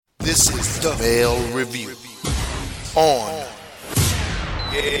This is the Male Review on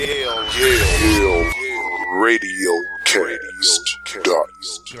RadioCast.com.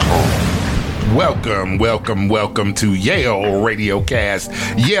 Welcome to Yale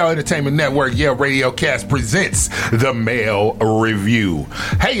RadioCast. Yale Entertainment Network, Yale RadioCast presents the Male Review.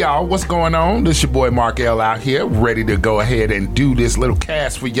 Hey y'all, what's going on? This your boy Mark L out here, ready to go ahead and do this little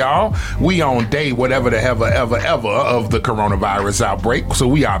cast for y'all. We on day whatever the ever of the coronavirus outbreak, so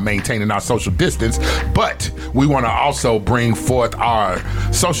we are maintaining our social distance, but we want to also bring forth our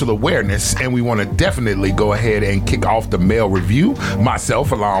social awareness, and we want to definitely go ahead and kick off the Male Review.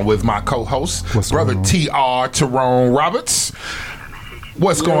 Myself, along with my co-host, Brother T.R. Tyrone Roberts.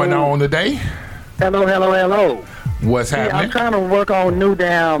 What's going on today? Hello. What's happening? I'm trying to work on new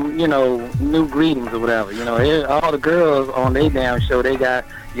greetings or whatever. All the girls on their damn show, they got,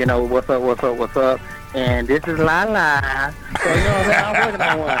 what's up. And this is La. So, I'm working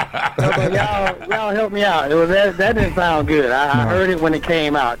on one. So, y'all help me out. That didn't sound good. I heard it when it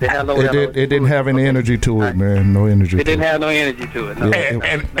came out. It didn't have any energy to it, man. No energy. It didn't have no energy to it. No.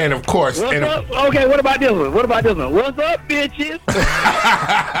 And of course. What's up? Okay, what about this one? What's up, bitches?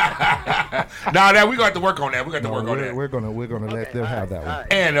 Now that we got to work on that. We're gonna let them have that one.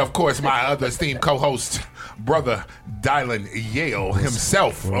 And of course, my other esteemed co-host, Brother Dylan Yale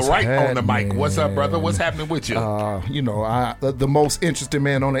himself, right on the mic. What's up, brother? What's happening with you? The most interesting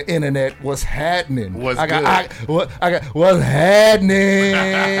man on the internet. What's happening? What's happening?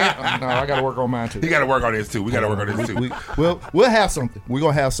 No, I got to work on mine too. You got to work on this too. We got to work on this too. We'll have something. We're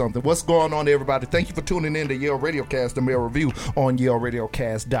gonna have something. What's going on, everybody? Thank you for tuning in to Yale RadioCast, the Male Review on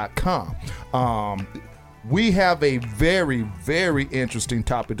YaleRadioCast.com. We have a very, very interesting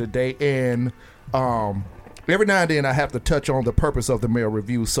topic today, and every now and then I have to touch on the purpose of the Male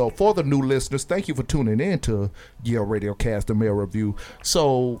Review. So for the new listeners, thank you for tuning in to Yale RadioCast, the Male Review.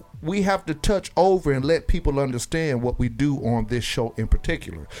 So we have to touch over and let people understand what we do on this show in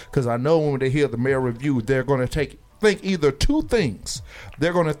particular. Because I know when they hear the Male Review, they're going to think either two things.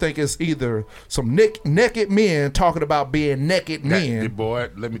 They're going to think it's either some naked men talking about being naked men. Boy,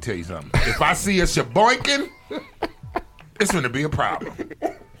 let me tell you something. If I see a shaboinking, it's going to be a problem.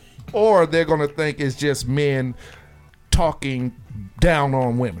 Or they're going to think it's just men talking down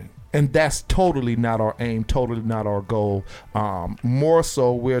on women. And that's totally not our aim, totally not our goal. More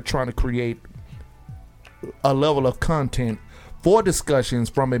so, we're trying to create a level of content for discussions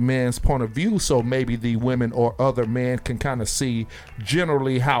from a man's point of view, so maybe the women or other men can kind of see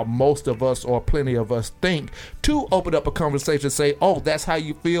generally how most of us or plenty of us think, to open up a conversation, say, oh, that's how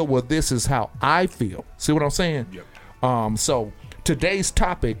you feel? Well, this is how I feel. See what I'm saying? Yep. So today's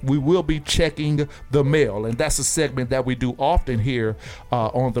topic, we will be checking the mail, and that's a segment that we do often here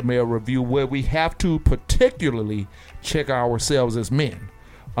on the Male Review, where we have to particularly check ourselves as men.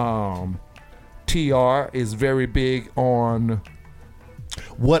 TR is very big on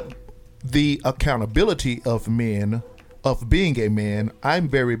what the accountability of men, of being a man. I'm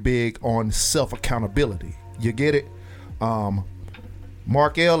very big on self-accountability. You get it?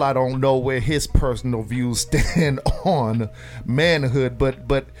 Mark L., I don't know where his personal views stand on manhood,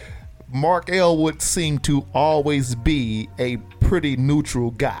 but Mark L. would seem to always be a pretty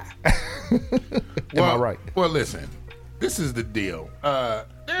neutral guy. Am I right? Well, listen, this is the deal.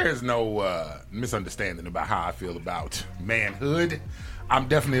 There is no misunderstanding about how I feel about manhood. I'm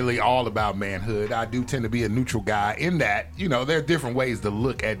definitely all about manhood. I do tend to be a neutral guy in that, there are different ways to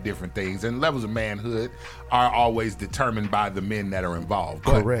look at different things, and levels of manhood are always determined by the men that are involved.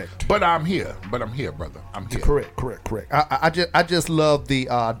 Correct. But I'm here, brother. I'm here. Correct. I just love the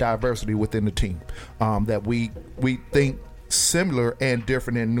diversity within the team, that we think similar and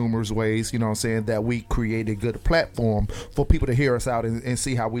different in numerous ways, that we create a good platform for people to hear us out and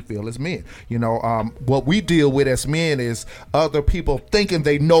see how we feel as men. What we deal with as men is other people thinking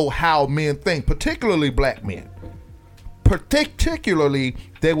they know how men think, particularly black men. Particularly,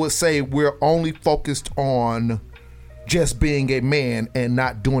 they would say we're only focused on just being a man and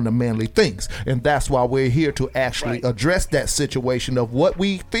not doing the manly things. And that's why we're here to actually address that situation of what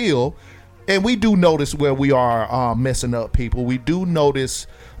we feel. And we do notice where we are messing up people. We do notice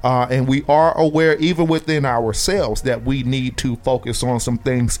and we are aware even within ourselves that we need to focus on some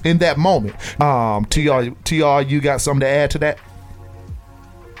things in that moment. TR, you got something to add to that?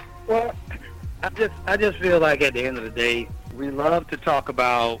 Well, I just feel like at the end of the day, we love to talk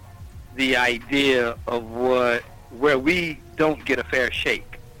about the idea of where we don't get a fair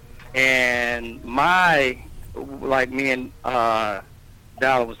shake. And me and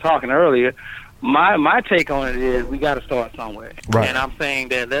Dollar was talking earlier, my take on it is we got to start somewhere. Right. And I'm saying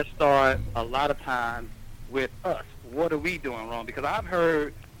that let's start a lot of times with us. What are we doing wrong? Because I've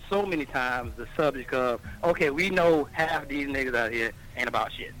heard so many times the subject of, okay, we know half these niggas out here ain't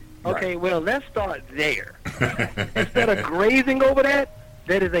about shit. Okay, well, let's start there. Instead of grazing over that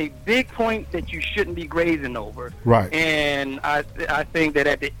is a big point that you shouldn't be grazing over. Right. And I think that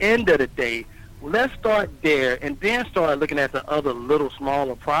at the end of the day, let's start there and then start looking at the other little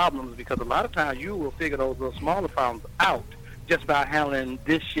smaller problems, because a lot of times you will figure those little smaller problems out just by handling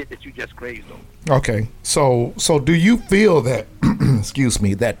this shit that you just grazed over. Okay, so do you feel that, excuse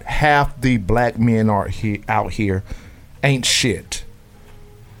me, that half the black men out here ain't shit?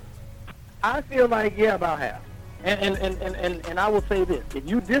 I feel like, yeah, about half. And I will say this: if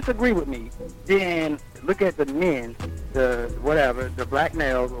you disagree with me, then look at the men, the black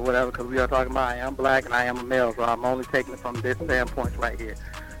males or whatever, because we are talking about I am black and I am a male, so I'm only taking it from this standpoint right here.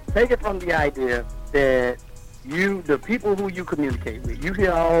 Take it from the idea that the people who you communicate with, you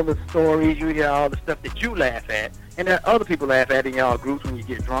hear all the stories, you hear all the stuff that you laugh at, and that other people laugh at in y'all groups when you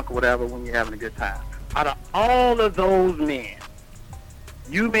get drunk or whatever, when you're having a good time. Out of all of those men,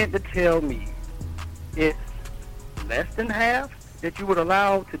 you meant to tell me it's less than half that you would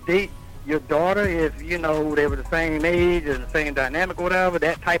allow to date your daughter if, you know, they were the same age and the same dynamic or whatever?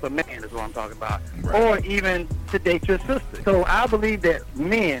 That type of man is what I'm talking about. Right. Or even to date your sister. So I believe that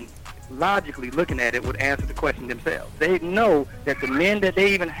men, logically looking at it, would answer the question themselves. They know that the men that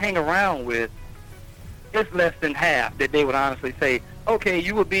they even hang around with, it's less than half that they would honestly say, okay,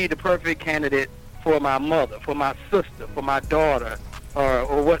 you would be the perfect candidate for my mother, for my sister, for my daughter,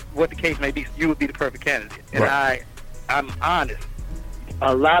 or what the case may be. You would be the perfect candidate. And right. I'm honest.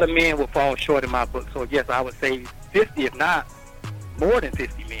 A lot of men will fall short in my book. So yes, I would say 50, if not more than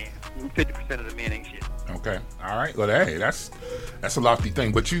 50 men. 50% of the men ain't shit. Okay. All right. Well, hey, that's a lofty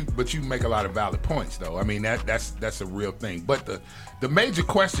thing, but you make a lot of valid points, though. I mean, that's a real thing. But the major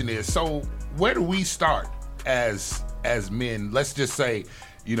question is, so where do we start as men? Let's just say,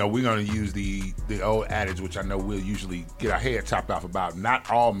 you know, we're going to use the old adage, which I know we'll usually get our head chopped off about. Not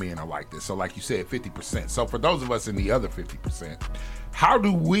all men are like this. So like you said, 50%. So for those of us in the other 50%, how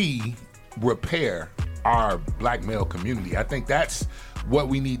do we repair our black male community? I think that's what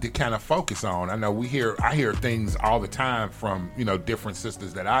we need to kind of focus on. I know I hear things all the time from, you know, different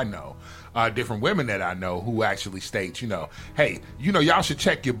sisters that I know, different women that I know who actually state, you know, hey, you know, y'all should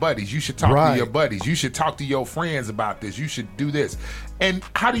check your buddies. You should talk to your buddies. You should talk to your friends about this. You should do this. And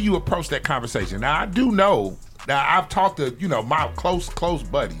how do you approach that conversation? Now, I do know. Now, I've talked to, you know, my close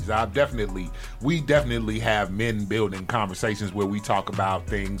buddies. We definitely have men building conversations where we talk about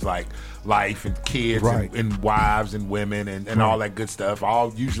things like life and kids and wives and women and all that good stuff,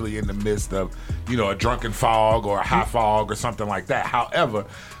 all usually in the midst of, you know, a drunken fog or a high fog or something like that. However,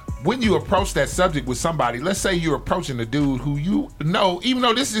 when you approach that subject with somebody, let's say you're approaching a dude who you know, even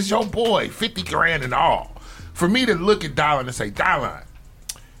though this is your boy, 50 grand and all, for me to look at Dylan and say, Dylan,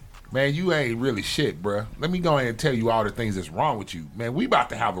 man, you ain't really shit, bruh. Let me go ahead and tell you all the things that's wrong with you. Man, we about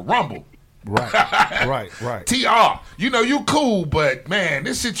to have a rumble. Right. TR, you know, you cool, but, man,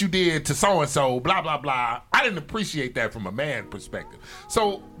 this shit you did to so-and-so, blah, blah, blah. I didn't appreciate that from a man perspective.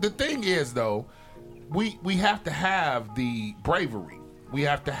 So the thing is, though, we have to have the bravery. We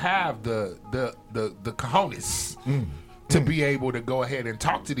have to have the cojones to be able to go ahead and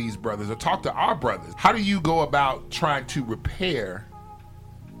talk to these brothers or talk to our brothers. How do you go about trying to repair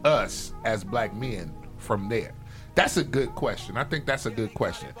us as black men from there? That's a good question. I think that's a good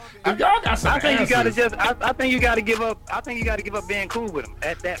question. If y'all got some answers, I think you got to give up. I think you got to give up being cool with them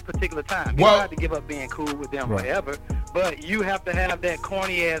at that particular time. You Well- don't have to give up being cool with them forever, but you have to have that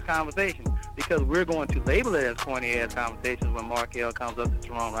corny ass conversation, because we're going to label it as corny ass conversations when Markel comes up to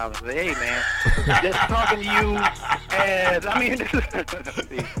Jerome Robinson and say, "Hey man, just talking to you as I mean."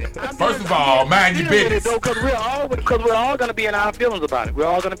 First of all, mind your business. Because we're all going to be in our feelings about it. We're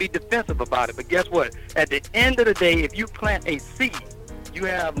all going to be defensive about it. But guess what? At the end of the day, if you plant a seed, you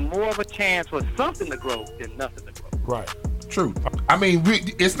have more of a chance for something to grow than nothing to grow. Right. True. I mean,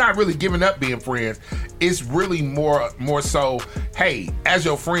 it's not really giving up being friends. It's really more so, hey, as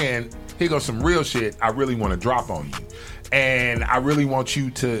your friend, here goes some real shit I really want to drop on you. And I really want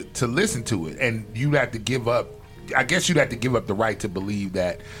you to listen to it. And you have to give up, I guess you'd have to give up the right to believe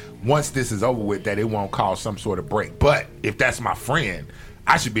that once this is over with, that it won't cause some sort of break. But if that's my friend,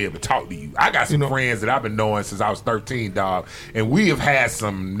 I should be able to talk to you. I got some friends that I've been knowing since I was 13, dog. And we have had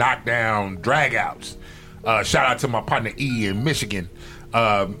some knockdown drag-outs. Shout out to my partner E in Michigan.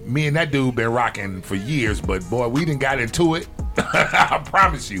 Me and that dude been rocking for years, but boy, we done got into it. I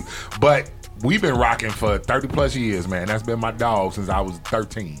promise you. But we've been rocking for 30 plus years, man. That's been my dog since I was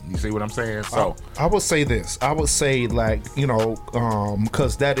 13. You see what I'm saying? So I would say this. I would say, like, you know,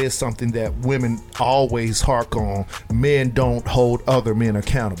 because that is something that women always hark on. Men don't hold other men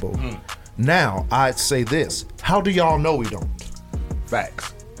accountable. Now, I'd say this. How do y'all know we don't?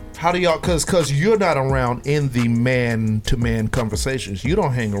 facts. How do y'all, cause you're not around in the man-to-man conversations. You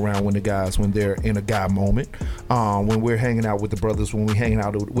don't hang around when they're in a guy moment. When we're hanging out with the brothers, when we're hanging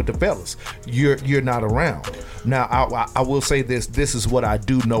out with the fellas, you're not around. Now, I will say this. This is what I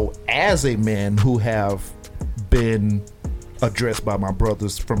do know as a man who have been addressed by my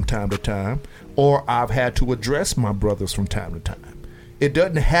brothers from time to time, or I've had to address my brothers from time to time. It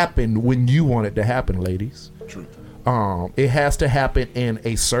doesn't happen when you want it to happen, ladies. True. It has to happen in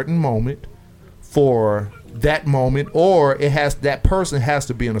a certain moment for that moment, or that person has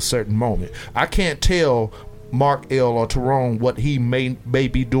to be in a certain moment. I can't tell Mark L or Tyrone what he may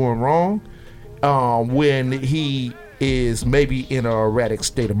be doing wrong when he is maybe in an erratic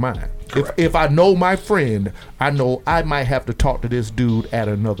state of mind. If I know my friend, I know I might have to talk to this dude at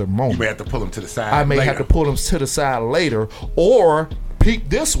another moment. You may have to pull him to the side. I may later. have to pull him to the side later, or peep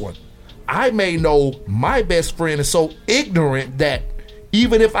this one. I may know my best friend is so ignorant that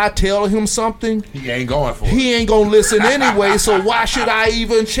even if I tell him something, he ain't going for it. He ain't gonna listen anyway. So why should I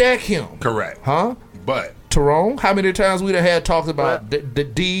even check him? Correct. Huh? But Tyrone, how many times we done had talks about the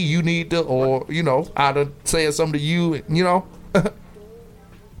D you need to, or I done said something to you,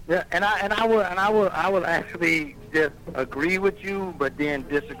 Yeah, and I will actually just agree with you, but then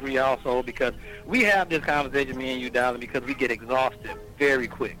disagree also, because we have this conversation, me and you, darling, because we get exhausted very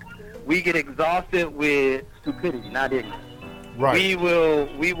quick. We get exhausted with stupidity, not ignorance. Right. We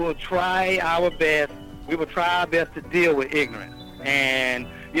will try our best. We will try our best to deal with ignorance, and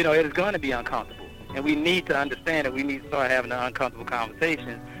it is going to be uncomfortable. And we need to understand that we need to start having an uncomfortable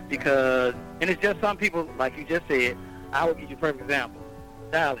conversation, and it's just some people, like you just said. I will give you a perfect example.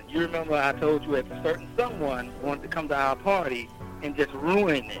 Darling, you remember I told you if a certain someone wanted to come to our party and just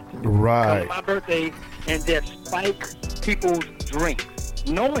ruin it. Right. Come to my birthday and just spike people's drinks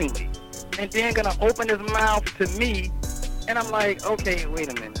knowingly, and then gonna open his mouth to me, and I'm like, okay,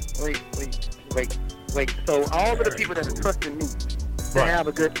 wait a minute, wait. So all of the people that are trusting me to have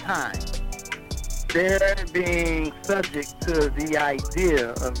a good time, they're being subject to the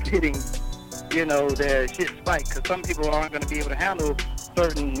idea of getting, their shit spiked, because some people aren't going to be able to handle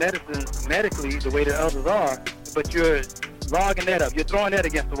certain medicines medically the way that others are, but you're logging that up. You're throwing that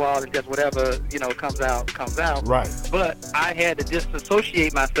against the wall, and just whatever, comes out. Right. But I had to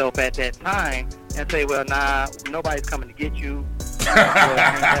disassociate myself at that time and say, well, nah, nobody's coming to get you.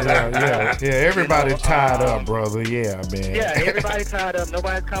 Yeah. Everybody's tied up, brother. Yeah, man. Yeah, everybody's tied up.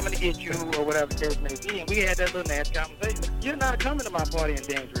 Nobody's coming to get you, or whatever the case may be. And we had that little nasty conversation. You're not coming to my party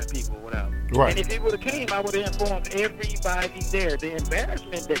endangering people, or whatever. Right. And if it would have came, I would have informed everybody there. The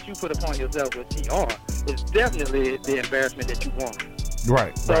embarrassment that you put upon yourself with TR is definitely the embarrassment that you want.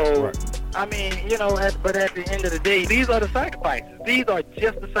 Right. So, right. I mean, but at the end of the day, these are the sacrifices. These are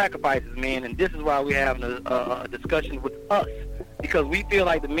just the sacrifices, man. And this is why we're having a discussion with us. Because we feel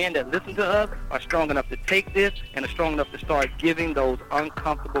like the men that listen to us are strong enough to take this and are strong enough to start giving those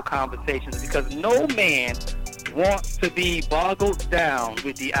uncomfortable conversations. Because no man wants to be boggled down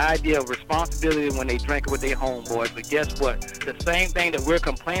with the idea of responsibility when they drink with their homeboys. But guess what? The same thing that we're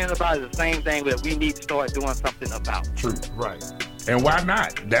complaining about is the same thing that we need to start doing something about. True. Right. And why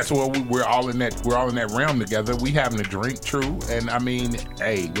not? That's what we're all in that realm together. We having a drink, true. And I mean,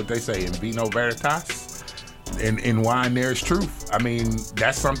 hey, what they say, in vino veritas, in wine there's truth. I mean,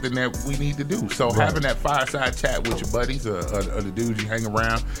 that's something that we need to do. So having that fireside chat with your buddies or the dudes you hang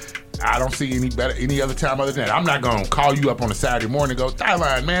around, I don't see any other time other than that. I'm not going to call you up on a Saturday morning and go,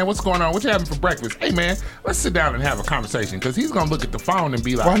 Tyline, man, what's going on? What you having for breakfast? Hey, man, let's sit down and have a conversation, because he's going to look at the phone and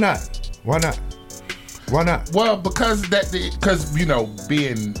be like, Why not? Well, because being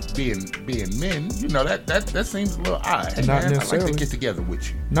men, that seems a little odd. Hey, Not man, necessarily. I'd like to get together with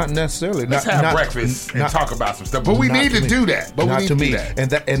you. Not necessarily. Let's have breakfast and talk about some stuff. But we need to do that. But we need to do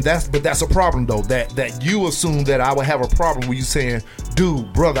that. But that's a problem though. That you assume that I would have a problem with you saying,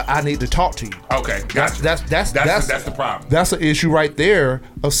 dude, brother, I need to talk to you. Okay, gotcha. That's the problem. That's an issue right there.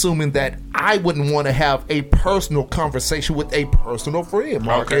 Assuming that I wouldn't want to have a personal conversation with a personal friend,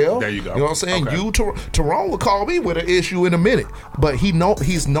 Markel. Okay, there you go. You know what I'm saying? Okay. You, Tyrone, would call me with an issue in a minute, but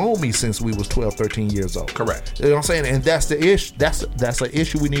he's known me since we was 12, 13 years old. Correct. You know what I'm saying? And that's the issue. That's an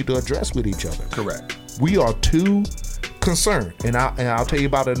issue we need to address with each other. Correct. We are two concern. And I'll tell you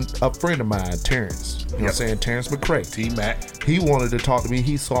about a friend of mine, Terrence. You know what I'm saying? Terrence McCray. T-Mac. He wanted to talk to me.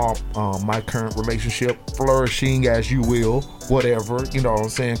 He saw my current relationship flourishing, as you will, whatever, you know what I'm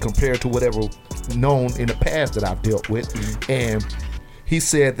saying, compared to whatever known in the past that I've dealt with. And he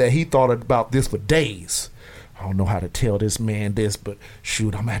said that he thought about this for days. I don't know how to tell this man this, but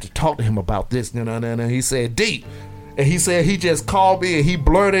shoot, I'm gonna have to talk to him about this. No. He said, D. And he said he just called me and he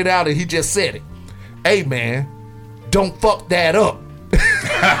blurted out and he just said it. Hey, man, don't fuck that up.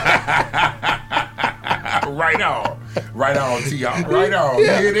 Right on, T.R. Right on.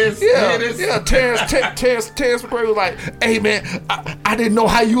 Yeah, Hear this? yeah, Hear this? yeah. Terrence McCray was like, hey, man, I didn't know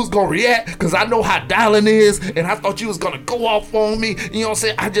how you was going to react because I know how dialing is, and I thought you was going to go off on me. You know what I'm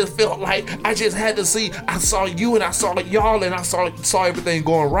saying? I just felt like I just had to see. I saw you and I saw y'all and I saw everything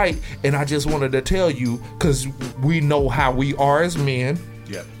going right, and I just wanted to tell you because we know how we are as men.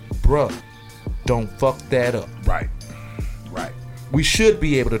 Yep. Bruh, don't fuck that up. Right. We should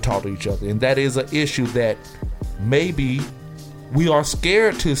be able to talk to each other, and that is an issue that maybe we are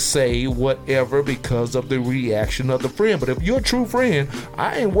scared to say whatever because of the reaction of the friend. But if you're a true friend,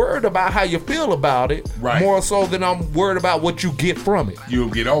 I ain't worried about how you feel about it. Right. More so than I'm worried about what you get from it. You'll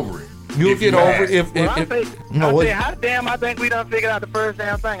get over it. You'll get over it I think we done figured out the first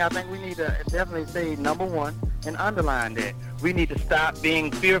damn thing. I think we need to definitely say number one and underline that. We need to stop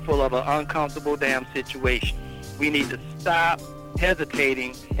being fearful of an uncomfortable damn situation. We need to stop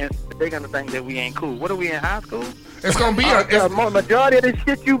hesitating, and they're gonna think that we ain't cool. What are we in high school? It's gonna be majority of the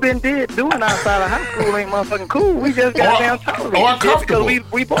shit you been doing outside of high school ain't motherfucking cool. We just got damn tolerate or comfortable.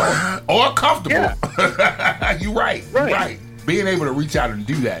 We both or comfortable. Yeah. You're right. Being able to reach out and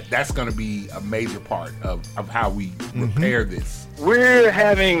do that's going to be a major part of how we repair this. We're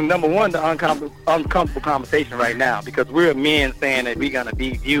having, number one, the uncomfortable conversation right now because we're men saying that we're going to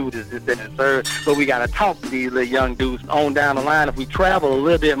be viewed as this, that, and third, but we got to talk to these little young dudes on down the line. If we travel a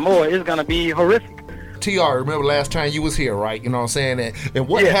little bit more, it's going to be horrific. TR, remember last time you was here, right? You know what I'm saying? And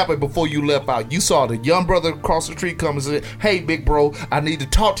what happened before you left out? You saw the young brother across the street come and say, hey, big bro, I need to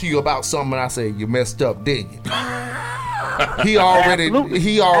talk to you about something. And I said, you messed up, didn't you? He already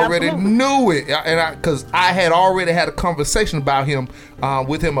knew it, and because I had already had a conversation about him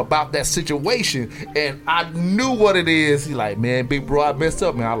with him about that situation, and I knew what it is. He like, man, big bro, I messed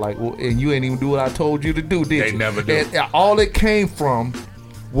up, man. I like, well, and you ain't even do what I told you to do, did you? They never do. And all it came from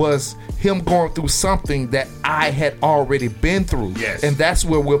was him going through something that I had already been through. Yes. And that's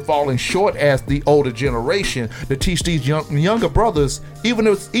where we're falling short as the older generation to teach these younger brothers, even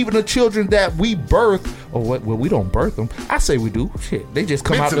the children that we birth, we don't birth them. I say we do. Shit, they just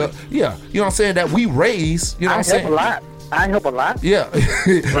come mentally. out the, you know what I'm saying, that we raise, you know what I'm saying? I help a lot. Yeah.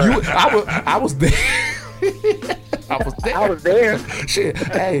 I was there. I was there. Shit,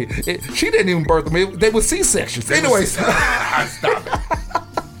 hey, she didn't even birth them. They were C-sections. Anyways. Stop it.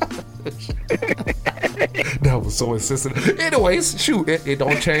 That was so insistent. Anyways, shoot, it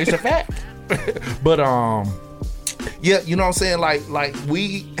don't change the fact. But yeah, you know what I'm saying? Like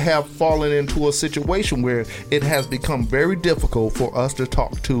we have fallen into a situation where it has become very difficult for us to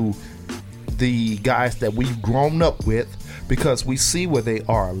talk to the guys that we've grown up with, because we see where they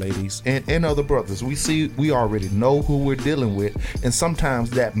are, ladies, and other brothers. We already know who we're dealing with, and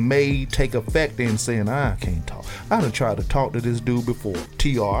sometimes that may take effect in saying, I can't talk. I done tried to talk to this dude before,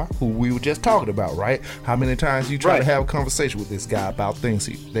 TR, who we were just talking about, right? How many times you try to have a conversation with this guy about things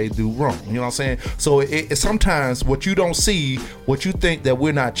they do wrong? You know what I'm saying? So it sometimes what you don't see, what you think that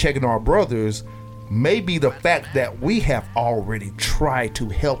we're not checking our brothers, maybe the fact that we have already tried to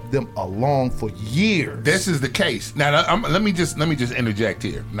help them along for years. This is the case. Now, let me just interject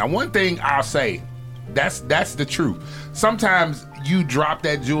here. Now, one thing I'll say, that's the truth. Sometimes you drop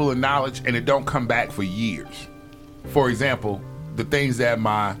that jewel of knowledge and it don't come back for years. For example, the things that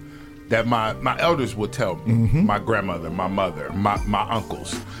my elders would tell me, my grandmother, my mother, my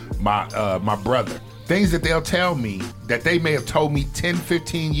uncles, my brother, things that they'll tell me that they may have told me 10,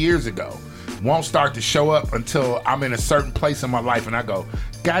 15 years ago won't start to show up until I'm in a certain place in my life and I go,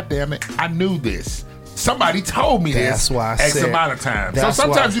 God damn it, I knew this. Somebody told me that's this why I X said, amount of time. So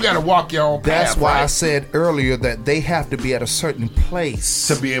sometimes you got to walk your own path. That's why right? I said earlier that they have to be at a certain place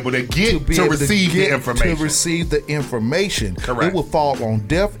to be able to receive the information. To receive the information. Correct. It will fall on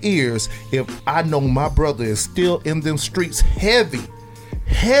deaf ears if I know my brother is still in them streets heavy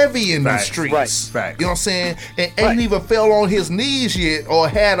in the streets. Right. You know what I'm saying? And ain't even fell on his knees yet or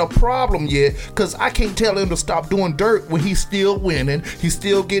had a problem yet, because I can't tell him to stop doing dirt when he's still winning. He's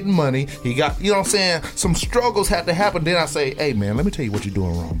still getting money. He got, you know what I'm saying? Some struggles have to happen. Then I say, hey, man, let me tell you what you're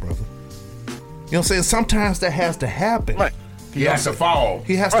doing wrong, brother. You know what I'm saying? Sometimes that has to happen. Right. He has to fall.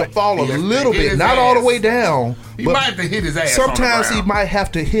 He has to fall a He has to little hit bit, his not all the ass. way down. He but might have to hit his ass. sometimes on the he ground. might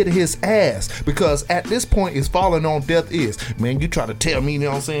have to hit his ass because at this point, it's falling on deaf ears. Man, you try to tell me, you know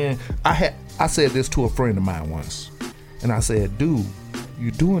what I'm saying? I said this to a friend of mine once, and I said, dude, you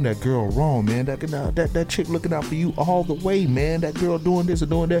doing that girl wrong, man. That chick looking out for you all the way, man. That girl doing this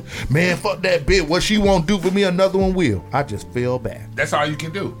and doing that. Man, fuck that bitch. What she won't do for me, another one will. I just fell back. That's all you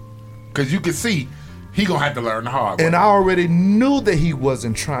can do. Because you can see he going to have to learn the hard way. And I already knew that he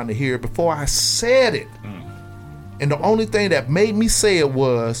wasn't trying to hear it before I said it. And the only thing that made me say it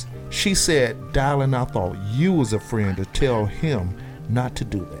was, she said, darling, I thought you was a friend to tell him not to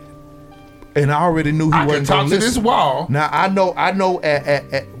do that. And I already knew he I can wasn't talk going to to this listen. wall. Now, I know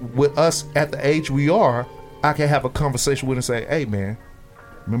at with us at the age we are, I can have a conversation with him and say, hey, man,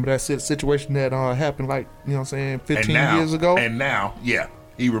 remember that situation that happened like, you know what I'm saying, 15 years ago? And now, yeah,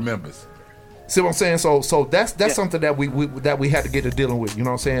 he remembers. See what I'm saying? So that's something that we had to get to dealing with. You know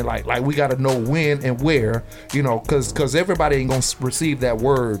what I'm saying? Like we got to know when and where. You know, because everybody ain't gonna receive that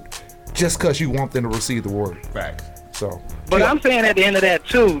word just because you want them to receive the word. Facts. So, But I'm saying at the end of that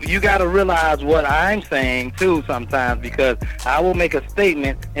too, you got to realize what I'm saying too sometimes, because I will make a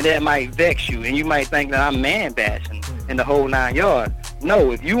statement and that might vex you, and you might think that I'm man bashing in the whole 9 yards.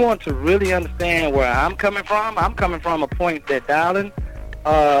 No, if you want to really understand where I'm coming from a point that Dallin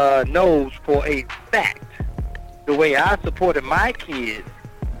knows for a fact. The way I supported my kids,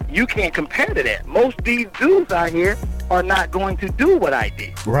 you can't compare to that. Most of these dudes out here are not going to do what I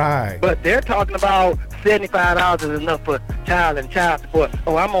did. right. But they're talking about $75 is enough for child and child support.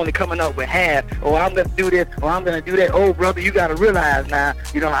 Oh, I'm only coming up with half. Oh, I'm going to do this. Oh, I'm going to do that. Oh, brother, you got to realize now,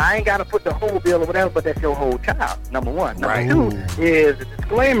 I ain't got to put the whole bill or whatever, but that's your whole child, number one. Right. Number two is the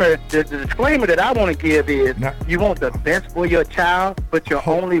disclaimer. The disclaimer that I want to give is Now- you want the best for your child, but you're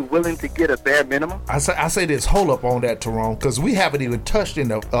only willing to get a bare minimum. I say this. Hold up on that, Tyrone, because we haven't even touched in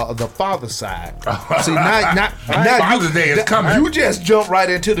the father's side. See, now Father's Day is coming. You just jump right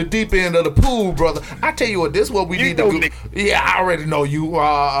into the deep end of the pool, brother. I tell you what, this is what we You need know to do. me. Yeah, I already know you. You know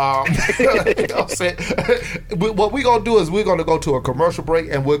what I'm saying? What we're gonna do is we're gonna go to a commercial break,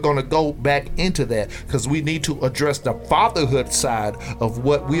 and we're gonna go back into that because we need to address the fatherhood side of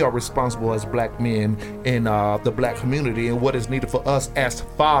what we are responsible as black men in the black community and what is needed for us as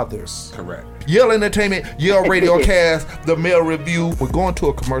fathers. Correct. Yale Entertainment, Yale Radio Cast, the Male Review. We're going to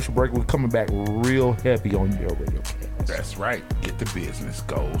a commercial break. We're coming back real heavy on Yale Radio Cast. That's right. Get the business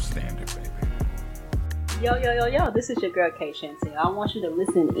gold standard, baby. Yo, this is your girl Kay Chantel. I want you to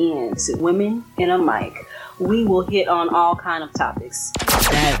listen in to Women in a Mic. We will hit on all kind of topics.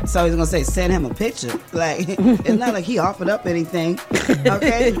 So he's gonna say, send him a picture. Like, it's not like he offered up anything.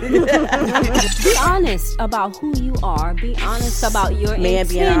 Okay? Be honest about who you are. Be honest about your Man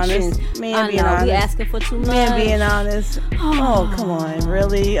being intentions. honest. Man I being know, honest. we asking for too much. Man being honest. Oh, come on.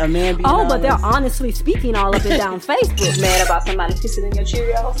 Really? A man being honest? Oh, but they're honestly speaking all up and down Facebook. Mad about somebody kissing in your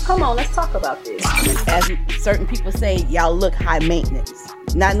Cheerios? Come on, let's talk about this. As certain people say, y'all look high maintenance.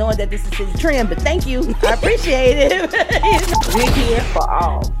 Not knowing that this is his trend, but thank you. I appreciate it. We're here for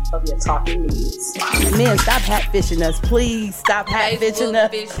all of your talking needs. Men, stop hatfishing us. Please stop hatfishing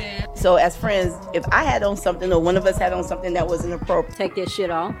us. So as friends, if I had on something or one of us had on something that wasn't appropriate, Take this shit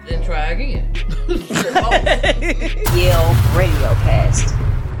off. Then try again. Yale Radio Cast.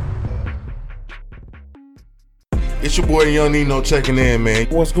 It's your boy Young Nino checking in, man.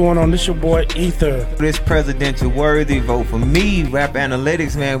 What's going on? This your boy Ether. This presidential worthy, vote for me. Rap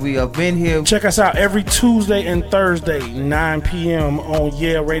Analytics, man. We up in here. Check us out every Tuesday and Thursday, 9 p.m. on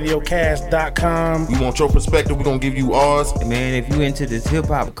YaleRadioCast.com. You want your perspective, we're going to give you ours. Man, if you into this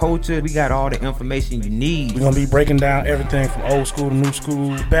hip-hop culture, we got all the information you need. We're going to be breaking down everything from old school to new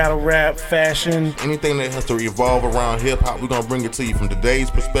school, battle rap, fashion. Anything that has to revolve around hip-hop, we're going to bring it to you from today's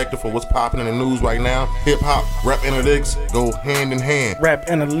perspective for what's popping in the news right now. Hip-hop, rap analytics go hand in hand. Rap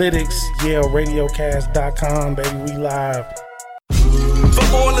Analytics, YaleRadioCast.com, baby, we live. For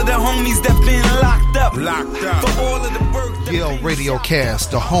all of the homies that been locked up. For all of the work that Yale Radio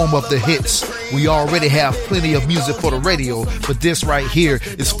Cast, the home of the hits. We already have plenty of music for the radio, but this right here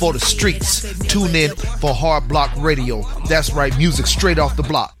is for the streets. Tune in for Hard Block Radio. That's right, music straight off the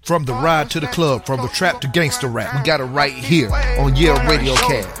block. From the ride to the club, from the trap to gangster rap. We got it right here on Yale Radio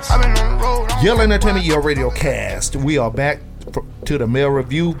Cast. Yale Entertainment, Yale Radio Cast. We are back to the Male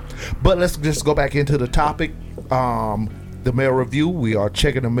Review, but let's just go back into the topic. The Male Review, we are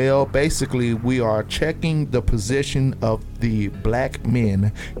checking the mail. Basically, we are checking the position of the black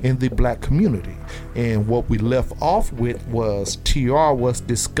men in the black community. And what we left off with was TR was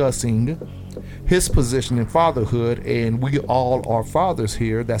discussing his position in fatherhood, and we all are fathers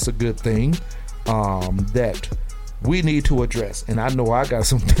here. That's a good thing. That we need to address. And I know I got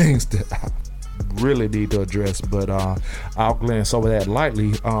some things that I really need to address, but I'll glance over that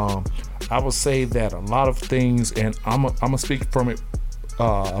lightly. I would say that a lot of things, and I'm gonna speak from it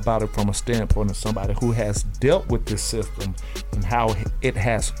about it from a standpoint of somebody who has dealt with this system and how it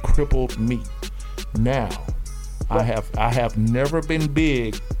has crippled me. Now, I have never been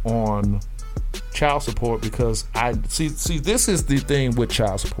big on child support because I see this is the thing with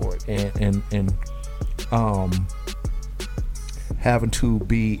child support and having to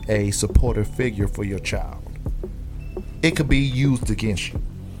be a supportive figure for your child. It could be used against you.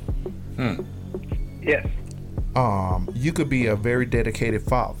 Yes. You could be a very dedicated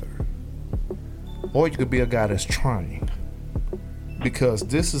father, or you could be a guy that's trying, because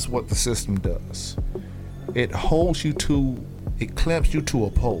this is what the system does. It clamps you to a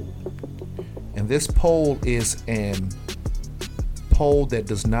pole, and this pole is an pole that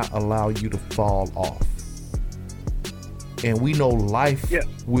does not allow you to fall off. And we know life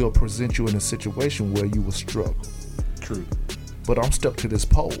will present you in a situation where you will struggle. True. But I'm stuck to this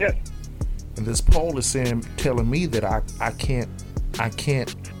pole. Yes. And this poll is telling me that I can't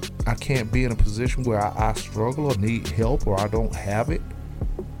be in a position where I struggle or need help or I don't have it,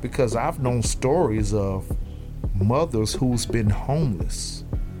 because I've known stories of mothers who's been homeless,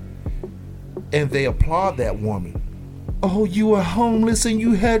 and they applaud that woman. Oh, you were homeless and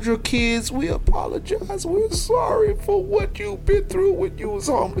you had your kids. We apologize. We're sorry for what you've been through when you was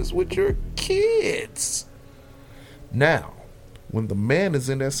homeless with your kids. Now, when the man is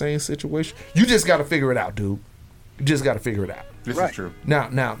in that same situation, you just got to figure it out, dude. You just got to figure it out. This is true. Now,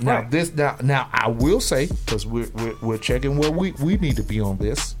 I will say, because we're checking where we need to be on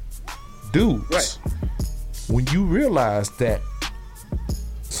this, dudes. When you realize that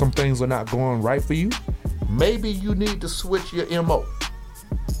some things are not going right for you, maybe you need to switch your MO.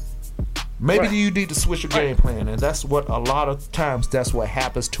 Maybe you need to switch your game plan, and that's what a lot of times that's what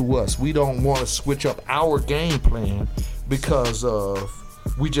happens to us. We don't want to switch up our game plan because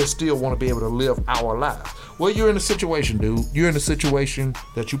we just still want to be able to live our lives. Well, you're in a situation, dude. You're in a situation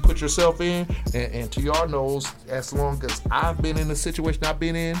that you put yourself in, and to your nose, as long as I've been in the situation I've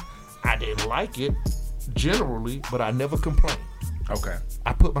been in, I didn't like it generally, but I never complained. Okay.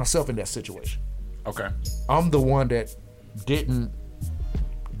 I put myself in that situation. Okay. I'm the one that didn't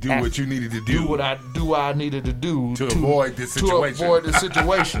do what you needed to do. Do what I needed to do to avoid this situation. To avoid the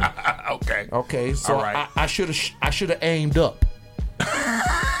situation. Okay. Okay. So all right. I should have aimed up.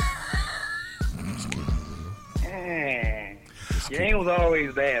 Your aim was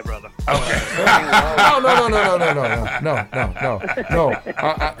always bad, brother. Okay.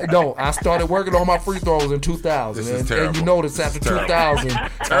 No. I started working on my free throws in 2000. This is terrible. And you notice after 2000.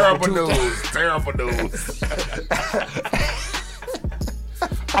 Terrible news. Terrible news.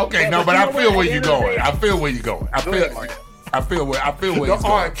 Okay, no, but I feel where you're going. I feel where you're going. I feel where the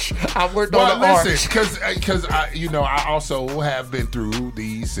arch. I worked on the arch. Because I also have been through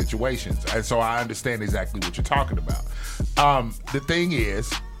these situations, and so I understand exactly what you're talking about. The thing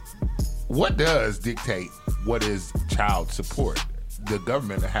is, what does dictate what is child support? The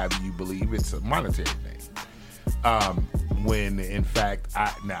government have you believe it's a monetary thing. When in fact,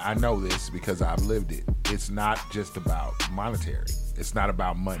 I know this because I've lived it. It's not just about monetary. It's not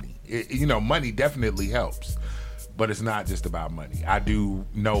about money. Money definitely helps, but it's not just about money. I do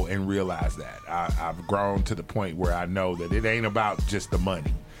know and realize that. I've grown to the point where I know that it ain't about just the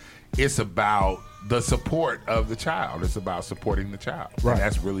money. It's about the6support of the child. It's about supporting the child. Right. And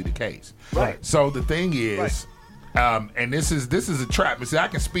that's really the case. Right. So the thing is, and this is a trap. See, I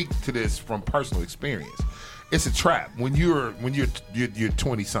can speak to this from personal experience. It's a trap when you're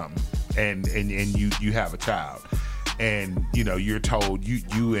 20 something and you have a child, and you're told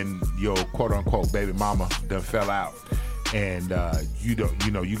you and your quote unquote baby mama done fell out, and you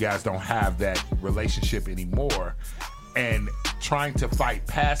guys don't have that relationship anymore, and trying to fight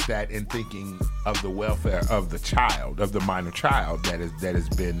past that and thinking of the welfare of the child, of the minor child that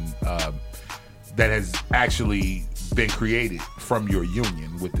has actually been created from your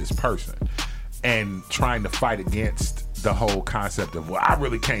union with this person, and trying to fight against the whole concept of, well, I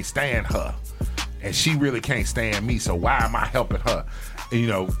really can't stand her and she really can't stand me, so why am I helping her?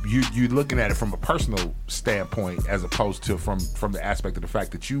 You're looking at it from a personal standpoint as opposed to from the aspect of the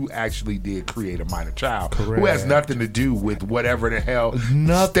fact that you actually did create a minor child. Correct. Who has nothing to do with whatever the hell.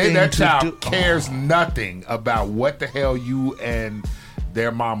 Nothing. That child cares nothing about what the hell you and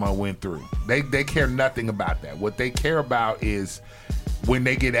their mama went through. They care nothing about that. What they care about is when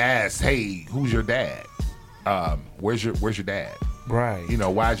they get asked, "Hey, who's your dad? Where's your dad?" Right. You know,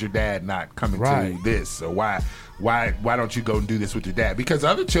 why is your dad not coming to this? Or why don't you go and do this with your dad? Because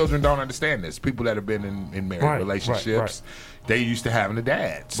other children don't understand this. People that have been in married relationships, they used to having a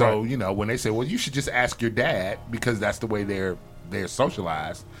dad. So, you know, when they say, well, you should just ask your dad because that's the way they're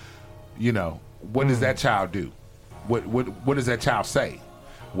socialized, you know, what does that child do? What does that child say?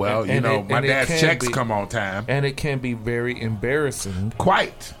 Well, my dad's checks come on time. And it can be very embarrassing.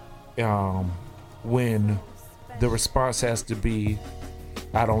 Quite. When the response has to be,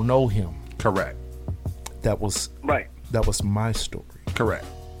 I don't know him. Correct. That was my story. Correct.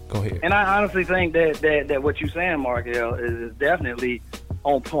 Go ahead. And I honestly think that what you're saying, Markel, is definitely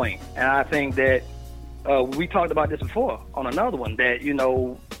on point. And I think that we talked about this before on another one, that, you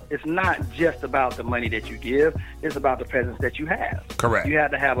know, it's not just about the money that you give, it's about the presence that you have. Correct. You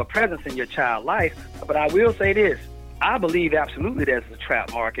have to have a presence in your child's life. But I will say this, I believe absolutely there's a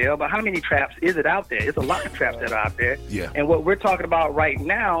trap, Markel, but how many traps is it out there? It's a lot of traps that are out there. Yeah. And what we're talking about right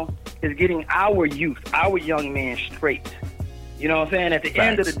now is getting our youth, our young men straight. You know what I'm saying? At the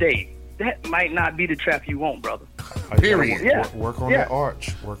end of the day, that might not be the trap you want, brother. Period. Work on that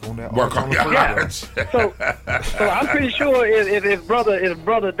arch. Work on that arch. Work on the arch. So I'm pretty sure if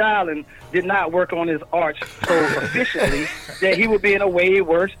brother Darling did not work on his arch so efficiently, that he would be in a way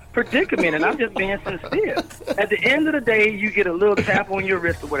worse predicament. And I'm just being sincere. At the end of the day, you get a little tap on your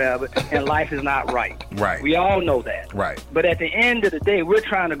wrist or whatever, and life is not right. Right. We all know that. Right. But at the end of the day, we're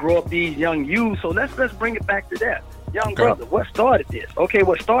trying to grow up these young youth. So let's bring it back to that. Young brother, what started this? Okay,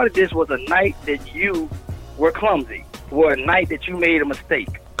 what started this was a night that you were clumsy, or a night that you made a mistake.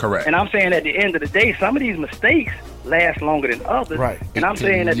 Correct. And I'm saying at the end of the day, some of these mistakes last longer than others. Right. And I'm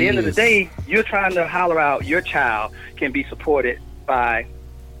saying at the end of the day, you're trying to holler out your child can be supported by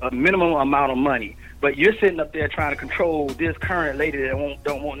a minimum amount of money. But you're sitting up there trying to control this current lady that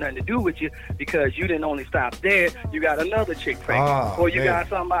don't want nothing to do with you because you didn't only stop there. You got another chick pregnant. Or you got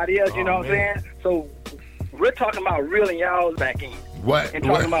somebody else, you know what I'm saying? So we're talking about reeling y'all back in. And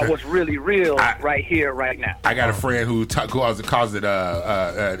talking about what's really real right here, right now. I got a friend who calls it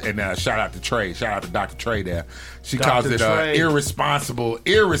and shout out to Trey. Shout out to Dr. Trey there. She calls it irresponsible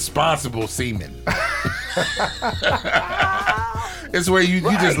semen. It's where you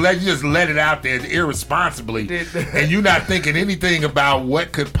just let it out there irresponsibly, and you're not thinking anything about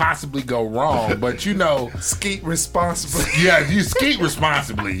what could possibly go wrong. But you know, skeet responsibly. Yeah, you skeet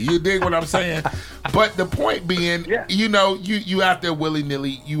responsibly. You dig what I'm saying? But the point being, you know, you out there willy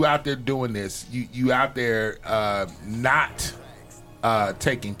nilly. You out there doing this. You out there not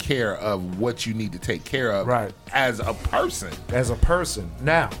taking care of what you need to take care of, as a person.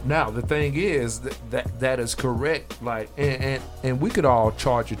 Now the thing is that is correct. Like, and we could all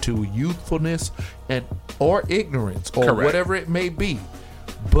charge it to youthfulness or ignorance or whatever it may be,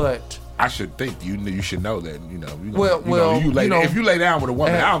 but I should think you should know that. If you lay down with a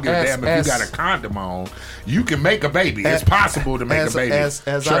woman, I don't give a damn if you got a condom on. You can make a baby. It's possible to make a baby. As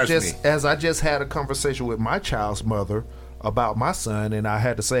I just had a conversation with my child's mother about my son, and I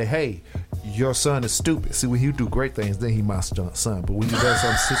had to say, hey, your son is stupid. See, when you do great things, then he my son. But when you do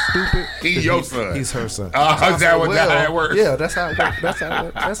something stupid, he's your son. He's her son. Is that how it works? Yeah, that's how it works.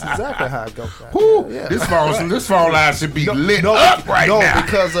 That's exactly how it goes. Yeah. This phone line should be lit up right now. No,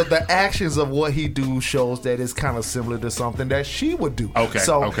 because of the actions of what he do shows that it's kind of similar to something that she would do.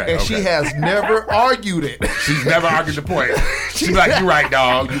 She has never argued it. She's never argued the point. She's like, you right,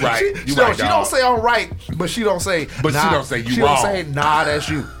 dog. You right. She don't say I'm right, but she don't say. But she don't say you wrong. She don't say, nah, that's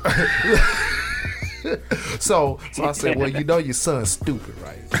you. So I said, well, you know your son's stupid,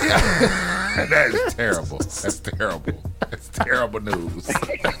 right? That is terrible. That's terrible. That's terrible news.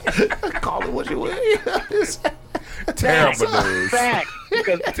 Call it what you will. Terrible news. Facts.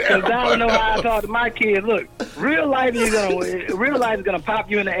 Because I don't know how I talk to my kids. Look, real life is gonna pop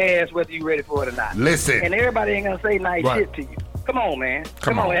you in the ass whether you're ready for it or not. Listen. And everybody ain't gonna say nice shit to you. Come on, man.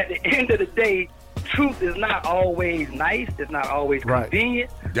 Come on. At the end of the day, truth is not always nice. It's not always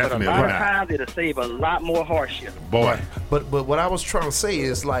convenient. Definitely but a lot of times it'll save a lot more hardship. Boy. But what I was trying to say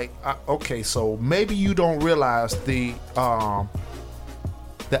is like, okay, so maybe you don't realize the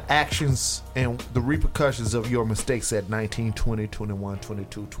actions and the repercussions of your mistakes at 19, 20, 21,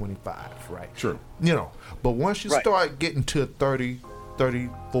 22, 25, right? Sure. You know, but once you start getting to 30,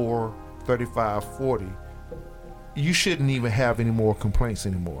 34, 35, 40, you shouldn't even have any more complaints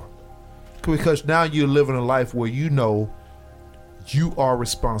anymore. Because now you're living a life where you know you are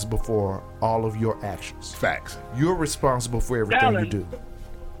responsible for all of your actions. Facts. You're responsible for everything you do.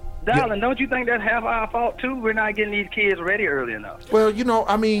 Darling, don't you think that's half our fault too? We're not getting these kids ready early enough. Well, you know,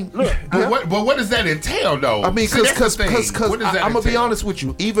 I mean, look, but what does that entail, though? I mean, because I'm gonna be entail? honest with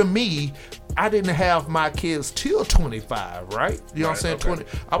you. Even me, I didn't have my kids till 25, right? You know what I'm saying? Okay.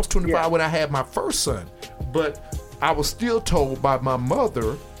 I was 25 when I had my first son, but I was still told by my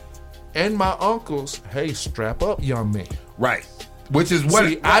mother and my uncles, "Hey, strap up, young man." Right. Which is what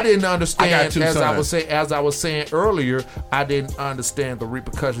I didn't understand. As sons. I was saying earlier, I didn't understand the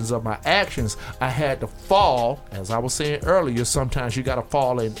repercussions of my actions. I had to fall, as I was saying earlier. Sometimes you gotta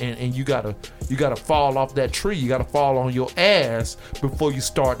fall and you gotta fall off that tree. You gotta fall on your ass before you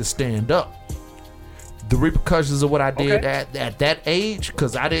start to stand up. The repercussions of what I did at that age,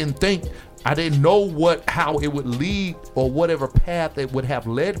 because I didn't know how it would lead or whatever path it would have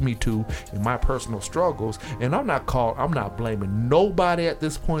led me to in my personal struggles. And I'm not blaming nobody at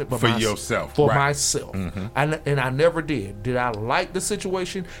this point but yourself. For myself. Mm-hmm. And I never did. Did I like the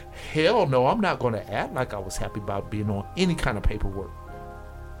situation? Hell no. I'm not going to act like I was happy about being on any kind of paperwork.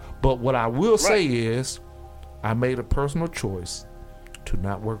 But what I will say is I made a personal choice to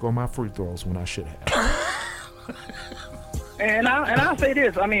not work on my free throws when I should have. And I'll say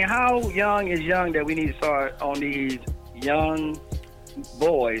this. I mean, how young is young that we need to start on these young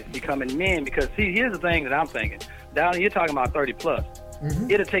boys becoming men? Because, see, here's the thing that I'm thinking. Down, you're talking about 30 plus.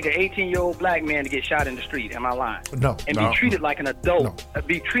 Mm-hmm. It'll take an 18-year-old black man to get shot in the street. Am I lying? No. And be treated like an adult. No.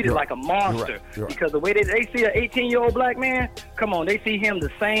 Be treated like a monster. You're right. Because the way they see an 18-year-old black man, come on, they see him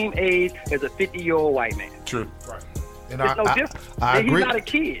the same age as a 50-year-old white man. True. Right. And it's no different. I agree. He's not a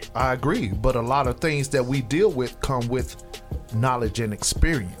kid. I agree. But a lot of things that we deal with come with knowledge and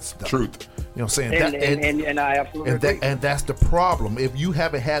experience. Though. Truth. You know what I'm saying? And I absolutely agree. And that's the problem. If you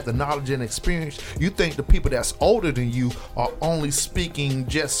haven't had the knowledge and experience, you think the people that's older than you are only speaking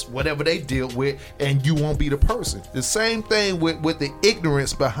just whatever they deal with, and you won't be the person. The same thing with the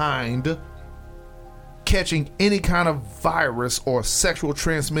ignorance behind catching any kind of virus or sexual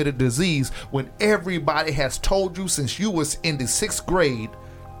transmitted disease when everybody has told you since you was in the 6th grade,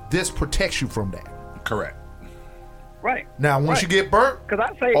 this protects you from that. Correct. Right. Now, once you get burnt, because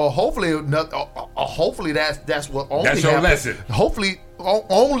I say, or hopefully that's what only that's your happens. lesson. Hopefully,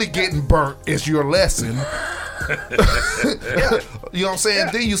 only getting burnt is your lesson. You know what I'm saying?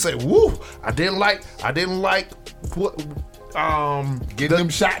 Then you say, "Woo! I didn't like what." Getting them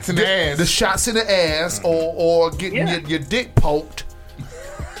shots in the ass. The shots in the ass, or getting your dick poked.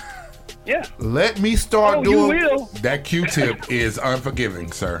 Yeah. Let me start doing. That Q-tip is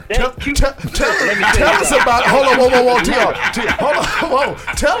unforgiving, sir. Tell us about it. Hold on, whoa,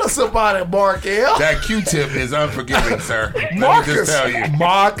 tell us about it, Mark L. That Q-tip is unforgiving, sir. Marcus, let me just tell you.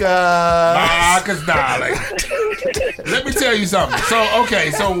 Marcus, darling. Let me tell you something.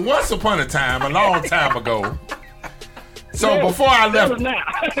 So once upon a time, a long time ago. So before I left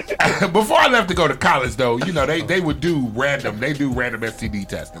to go to college, though, you know, they would do random STD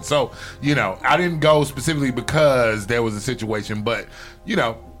testing. So, you know, I didn't go specifically because there was a situation, but, you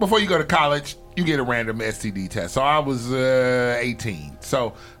know, before you go to college, you get a random STD test. So I was 18.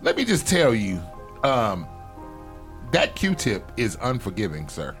 So let me just tell you, that Q-tip is unforgiving,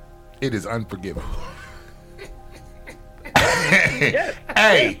 sir. It is unforgiving.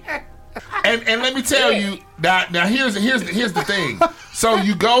 Hey. And let me tell you now here's the thing. So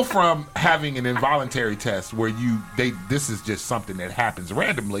you go from having an involuntary test where this is just something that happens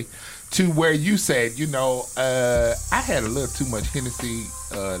randomly to where you said, you know, I had a little too much Hennessy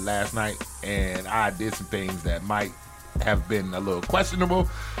last night and I did some things that might have been a little questionable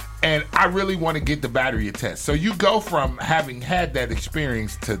and I really want to get the battery test. So you go from having had that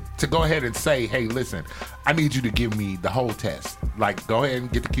experience to go ahead and say, hey, listen, I need you to give me the whole test. Like, go ahead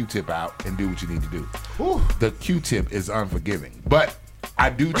and get the Q-tip out and do what you need to do. Ooh. The Q-tip is unforgiving. But I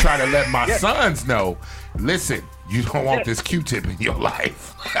do try to let my sons know, listen, you don't want this Q-tip in your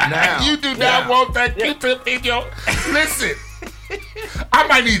life. Now, you do not want that Q-tip in your... Listen, I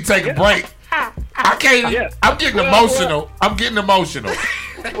might need to take a break. I can't... I'm getting emotional. I'm getting emotional.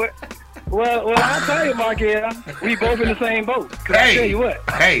 Well, I'll tell you, Markel, we both in the same boat. Because I tell you what,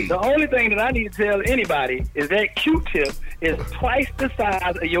 the only thing that I need to tell anybody is that Q-tip is twice the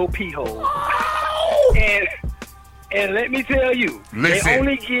size of your pee hole. And let me tell you, they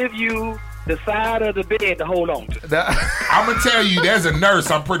only give you the side of the bed to hold on to. I'm gonna tell you, there's a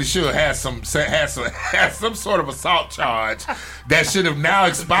nurse I'm pretty sure has some sort of assault charge that should have now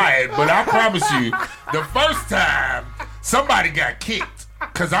expired. But I promise you, the first time somebody got kicked.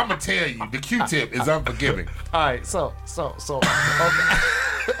 Cause I'm gonna tell you, the Q-tip is unforgiving. All right, so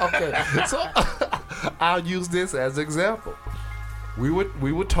okay. So I'll use this as an example. We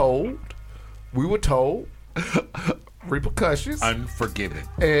were told repercussions, unforgiving,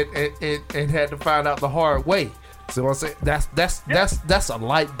 and had to find out the hard way. So I'm saying that's a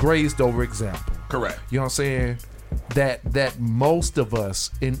light grazed over example. Correct. You know what I'm saying? that most of us,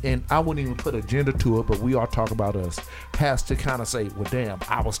 and I wouldn't even put a gender to it, but we are talking about us, has to kind of say, well, damn,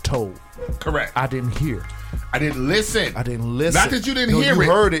 I was told. Correct. I didn't hear. I didn't listen. I didn't listen. Not that you didn't hear you it.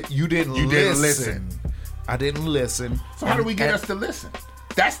 You heard it. You didn't listen. listen. I didn't listen. So how do we get us to listen?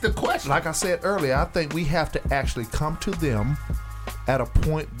 That's the question. Like I said earlier, I think we have to actually come to them at a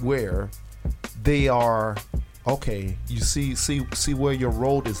point where they are, okay, you see where your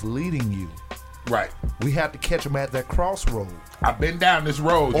road is leading you. Right. We have to catch them at that crossroad. I've been down this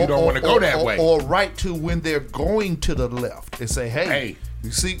road. You don't want to go that way. Or right to when they're going to the left and say, hey,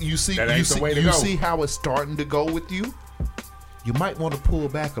 you see how it's starting to go with you? You might want to pull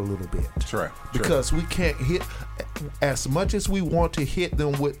back a little bit. Sure. Because we can't hit as much as we want to hit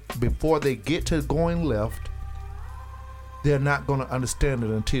them with before they get to going left. They're not going to understand it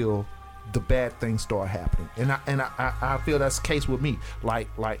until the bad things start happening. And I feel that's the case with me. Like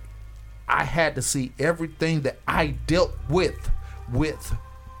I had to see everything that I dealt with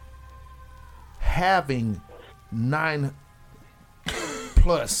having $9+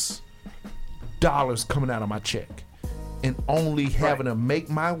 coming out of my check and only having to make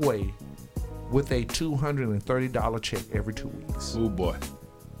my way with a $230 check every 2 weeks. Oh boy.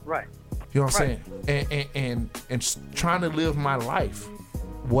 Right. You know what I'm saying? And trying to live my life.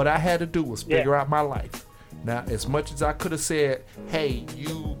 What I had to do was figure out my life. Now, as much as I could have said, hey,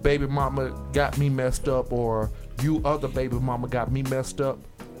 you baby mama got me messed up, or you other baby mama got me messed up,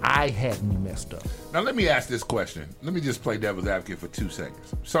 I had me messed up. Now, let me ask this question. Let me just play devil's advocate for 2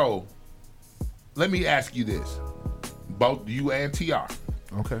 seconds. So, let me ask you this. Both you and TR.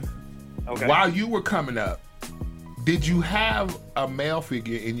 Okay. While you were coming up, did you have a male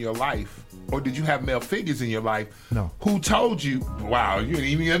figure in your life, or did you have male figures in your life No. who told you, wow, you didn't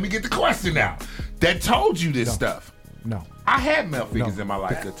even let me get the question out, that told you this stuff? No. I had male figures in my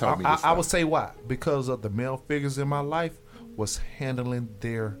life that told me this stuff. I would say why? Because of the male figures in my life was handling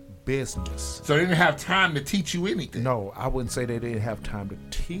their business. So they didn't have time to teach you anything? No, I wouldn't say they didn't have time to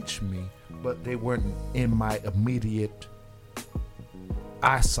teach me, but they weren't in my immediate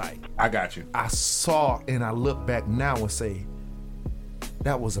eyesight. I got you. I saw and I look back now and say,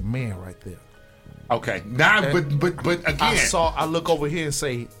 that was a man right there. Okay. Now, but again, I look over here and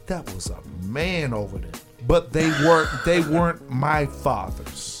say, that was a man over there. But they weren't my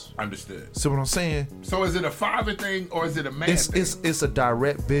fathers. Understood. See what I'm saying? So is it a father thing or is it a man thing? It's a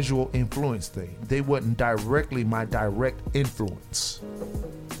direct visual influence thing. They wasn't directly my direct influence.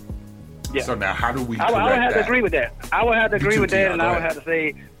 Yeah. So now how do we I would have that? to agree with that. I would have to agree with that, and I would ahead. have to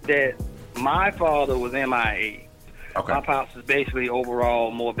say that my father was MIA. Okay. My pops was basically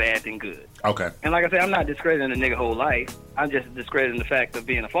overall more bad than good. Okay. And like I said, I'm not discrediting the nigga whole life. I'm just discrediting the fact of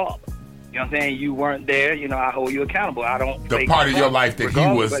being a father. You know what I'm saying? You weren't there. You know, I hold you accountable. I don't. The part of your life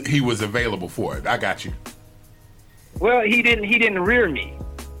that he was available for it. I got you. Well, he didn't rear me.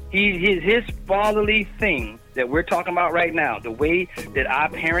 His fatherly thing that we're talking about right now, the way that I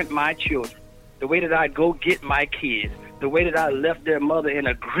parent my children, the way that I go get my kids, the way that I left their mother in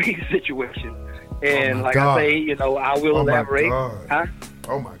a grief situation. And like God. I say, you know, I will elaborate. Huh?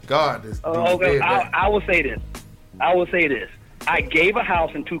 Oh my God! This dude Okay, did that. I will say this. I gave a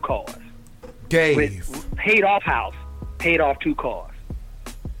house and 2 cars. Paid off house, paid off 2 cars.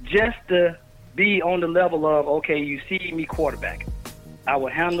 Just to be on the level of, okay, you see me quarterback. I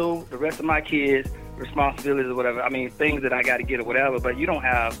will handle the rest of my kids' responsibilities or whatever. I mean, things that I got to get or whatever, but you don't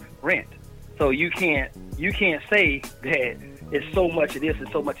have rent. So you can't say that it's so much of this and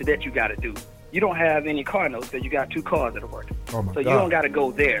so much of that you got to do. You don't have any car notes because you got 2 cars that are working. Oh my so God. you don't got to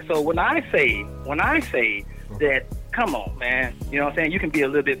go there. So when I say that, come on, man, you know what I'm saying? You can be a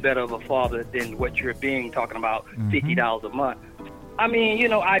little bit better of a father than what you're being talking about, $50 a month. I mean, you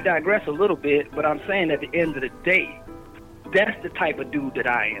know, I digress a little bit, but I'm saying at the end of the day, that's the type of dude that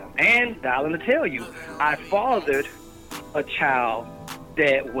I am. And, darling, to tell you, I fathered a child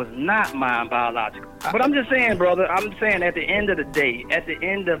that was not mine biological. But I'm just saying, brother, I'm saying at the end of the day,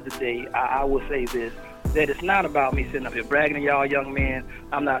 I will say this, that it's not about me sitting up here bragging to y'all young men.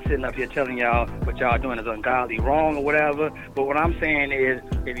 I'm not sitting up here telling y'all what y'all doing is ungodly wrong or whatever. But what I'm saying is,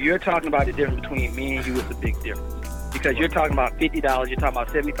 if you're talking about the difference between me and you, it's a big difference. Because you're talking about $50, you're talking about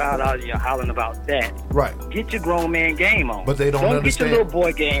 $75, and you're hollering about that. Right. Get your grown man game on. But they don't understand. Get your little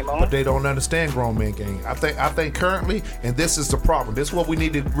boy game on. But they don't understand grown man game. I think currently, and this is the problem. This is what we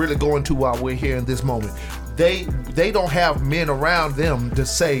need to really go into while we're here in this moment. They don't have men around them to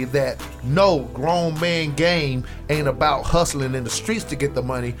say that no, grown man game ain't about hustling in the streets to get the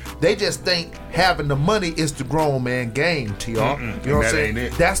money. They just think having the money is the grown man game, TR. You know what I'm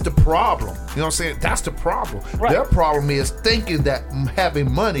saying? That's the problem. You know what I'm saying? That's the problem. Right. Their problem is thinking that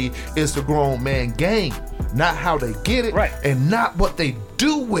having money is the grown man game. not how they get it, Right. and not what they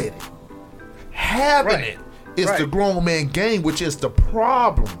do with it. Having Right. it is Right. the grown man game, which is the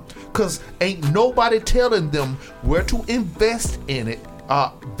problem. Because ain't nobody telling them where to invest in it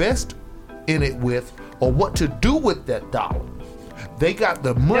with, or what to do with that dollar. They got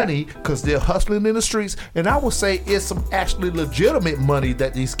the money because they're hustling in the streets, and I would say it's some actually legitimate money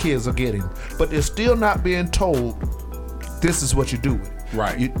that these kids are getting, but they're still not being told this is what you do with it.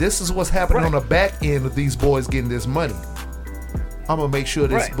 Right. This is what's happening on the back end of these boys getting this money. I'm gonna make sure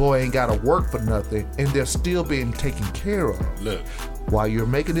this boy ain't gotta work for nothing, and they're still being taken care of. Look, while you're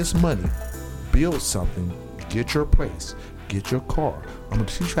making this money, build something, get your place, get your car. I'm gonna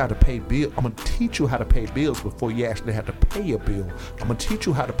teach you how to pay bills. I'm gonna teach you how to pay bills before you actually have to pay a bill. I'm gonna teach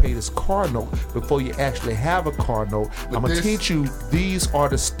you how to pay this car note before you actually have a car note. I'm gonna teach you these are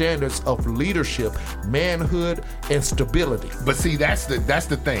the standards of leadership, manhood, and stability. But see, that's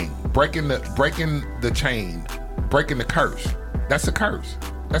the thing. Breaking the chain, breaking the curse. That's a curse.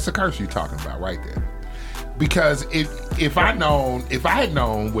 That's a curse you're talking about right there. Because if I had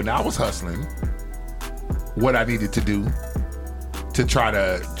known when I was hustling what I needed to do to try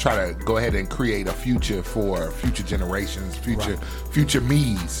to go ahead and create a future for future generations, future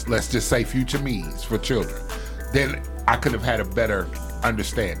me's, let's just say future me's for children, then I could have had a better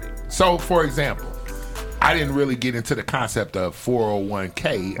understanding. So, for example, I didn't really get into the concept of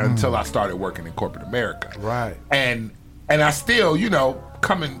 401k until I started working in corporate America. Right. And I still,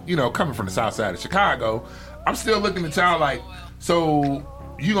 coming from the south side of Chicago, I'm still looking at y'all like, so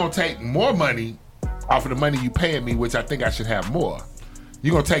you gonna take more money off of the money you paying me, which I think I should have more.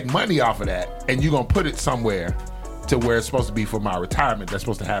 You're gonna take money off of that and you're gonna put it somewhere to where it's supposed to be for my retirement. That's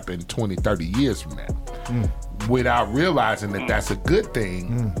supposed to happen 20, 30 years from now. Without realizing that that's a good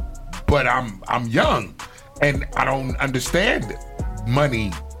thing. But I'm young and I don't understand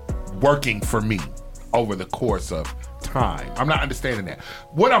money working for me over the course of time. I'm not understanding that.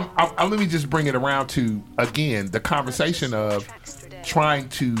 Let me just bring it around to, again, the conversation of trying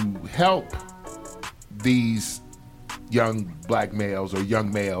to help these young black males or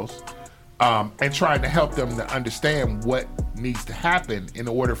young males and trying to help them to understand what needs to happen in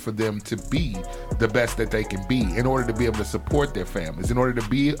order for them to be the best that they can be, in order to be able to support their families, in order to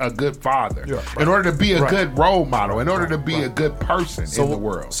be a good father, in order to be a good role model, in order to be a good person in the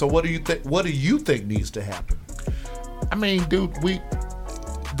world. So what do you think? What do you think needs to happen? I mean, dude,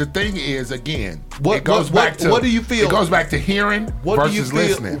 the thing is, again, what do you feel? It goes back to hearing versus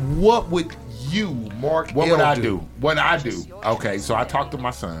listening. What would you, Mark? What would I do? What I do? Okay, so I talked to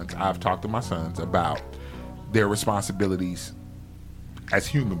my sons. I've talked to my sons about their responsibilities as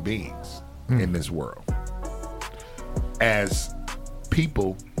human beings in this world, as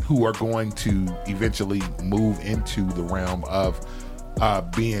people who are going to eventually move into the realm of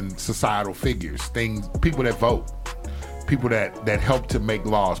being societal figures, people that vote. People that help to make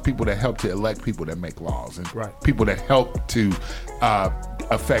laws, people that help to elect people that make laws, and people that help to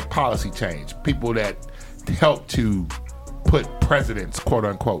affect policy change, people that help to put presidents, quote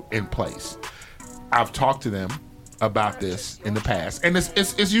unquote, in place. I've talked to them about this in the past, and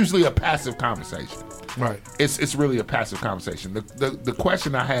it's usually a passive conversation. Right. It's really a passive conversation. The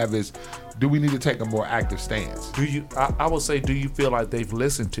question I have is, do we need to take a more active stance? I would say, do you feel like they've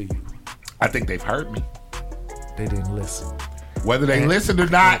listened to you? I think they've heard me. They didn't listen. Whether they listened or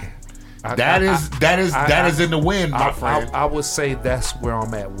not, that is in the wind, my friend. I would say that's where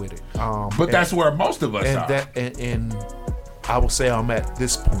I'm at with it. But that's where most of us are. And I would say I'm at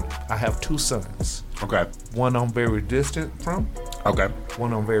this point. I have two sons. Okay. One I'm very distant from. Okay.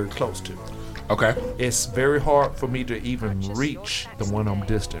 One I'm very close to. Okay. It's very hard for me to even reach the one I'm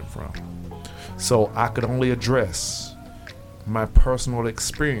distant from. So I could only address my personal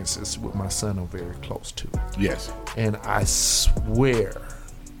experiences with my son I'm very close to. Yes. And I swear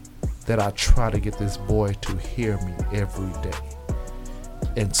that I try to get this boy to hear me every day.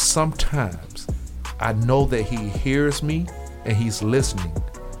 And sometimes I know that he hears me and he's listening,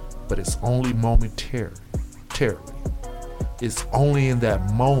 but it's only momentarily. It's only in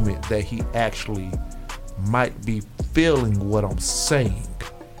that moment that he actually might be feeling what I'm saying,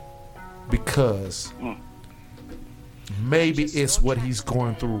 because maybe it's what he's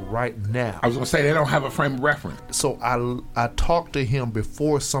going through right now. I was going to say, they don't have a frame of reference. So I talk to him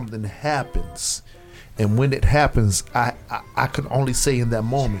before something happens. And when it happens, I can only say in that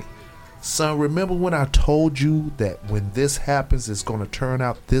moment, son, remember when I told you that when this happens, it's going to turn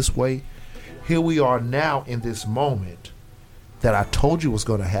out this way? Here we are now in this moment that I told you was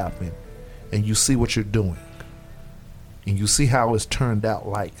going to happen. And you see what you're doing. And you see how it's turned out,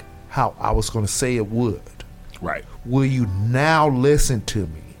 like how I was going to say it would. Right. Will you now listen to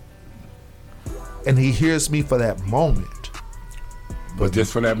me? and he hears me for that moment. But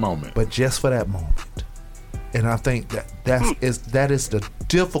just for that moment. But just for that moment. And I think that is the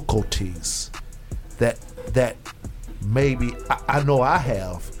difficulties that maybe I know I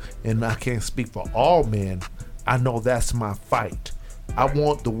have, and I can't speak for all men. I know that's my fight. I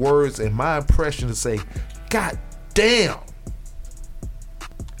want the words and my impression to say, God damn.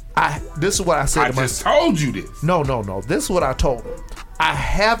 This is what I said to myself. I just told you this. No. This is what I told him. I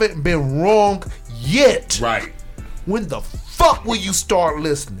haven't been wrong yet. Right. When the fuck will you start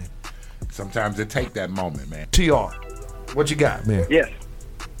listening? Sometimes it take that moment, man. TR, what you got, man? Yes.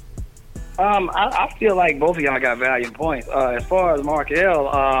 I feel like both of y'all got valiant points. As far as Markel,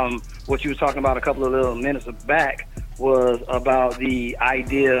 what you were talking about a couple of little minutes back was about the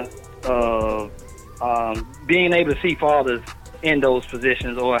idea of being able to see fathers in those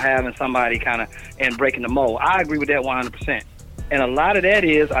positions or having somebody kind of and breaking the mold. I agree with that 100%. And a lot of that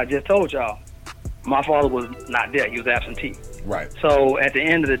is, I just told y'all, my father was not there. He was absentee. Right. So at the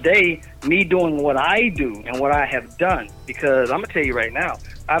end of the day, me doing what I do and what I have done, because I'm going to tell you right now,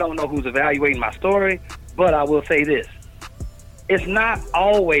 I don't know who's evaluating my story, but I will say this. It's not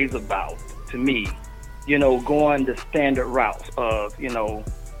always about, to me, going the standard routes of,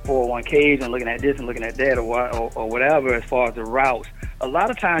 401ks and looking at this and looking at that or whatever as far as the routes. A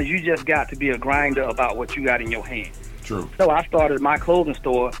lot of times you just got to be a grinder about what you got in your hand. True. So I started my clothing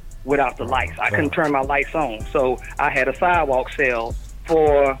store without the lights. I couldn't turn my lights on. So I had a sidewalk sale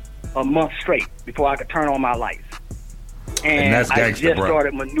for a month straight before I could turn on my lights. And that's gangsta, I just bro.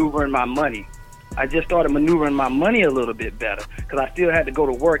 started maneuvering my money. I just started maneuvering my money a little bit better because I still had to go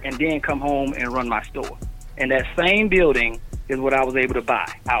to work and then come home and run my store. And that same building is what I was able to buy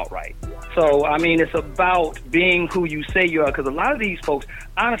outright. So, I mean, it's about being who you say you are, because a lot of these folks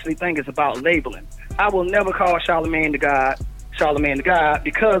honestly think it's about labeling. I will never call Charlamagne the God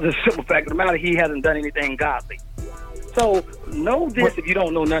because of the simple fact of the matter, he hasn't done anything godly. So, know this if you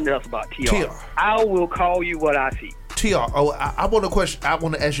don't know nothing else about TR. I will call you what I see. TR, I want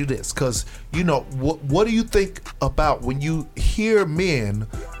to ask you this, because, what do you think about when you hear men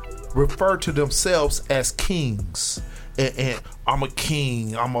refer to themselves as kings? And I'm a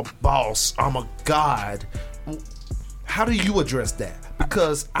king, I'm a boss, I'm a god. How do you address that?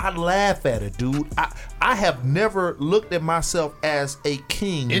 Because I laugh at it, dude. I have never looked at myself as a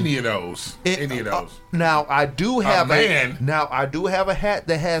king. Any of those. Now I do have man. I do have a hat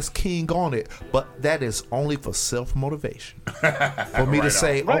that has king on it, but that is only for self-motivation. For me to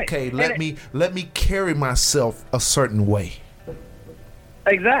say, okay, let me carry myself a certain way.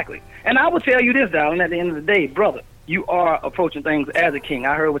 Exactly. And I will tell you this, darling, at the end of the day, brother, you are approaching things as a king.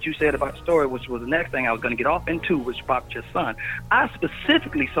 I heard what you said about the story, which was the next thing I was going to get off into, which about your son. I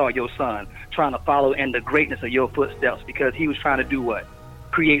specifically saw your son trying to follow in the greatness of your footsteps because he was trying to do what?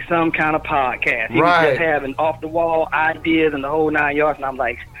 Create some kind of podcast. He was just having off-the-wall ideas and the whole 9 yards, and I'm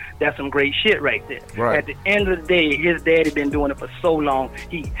like, that's some great shit right there. Right. At the end of the day, his daddy been doing it for so long,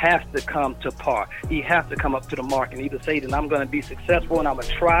 he has to come to par. He has to come up to the mark and either say that I'm going to be successful and I'm going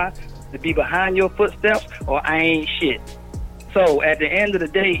to try to be behind your footsteps, or I ain't shit. So at the end of the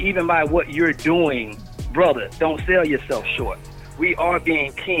day, even by what you're doing, brother, don't sell yourself short. We are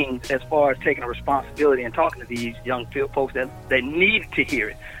being kings as far as taking a responsibility and talking to these young folks that need to hear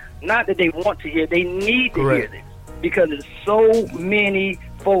it. Not that they want to hear it, they need to hear this. Because there's so many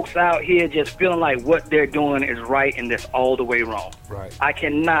folks out here just feeling like what they're doing is right and that's all the way wrong. Right. I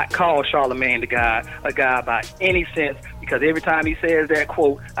cannot call Charlamagne a guy by any sense, because every time he says that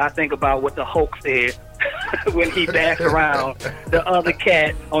quote, I think about what the Hulk said when he bashed around the other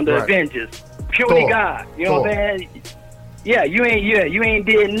cat on the Avengers. Purely God. You know what I'm saying? Yeah, you ain't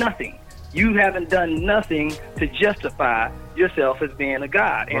did nothing. You haven't done nothing to justify yourself as being a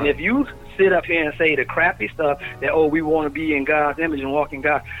God. And if you sit up here and say the crappy stuff that, we want to be in God's image and walk in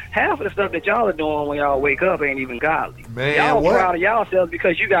God, half of the stuff that y'all are doing when y'all wake up ain't even godly. Man, y'all proud of yourselves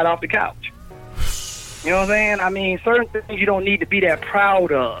because you got off the couch. You know what I'm saying? I mean, certain things you don't need to be that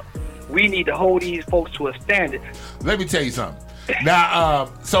proud of. We need to hold these folks to a standard. Let me tell you something.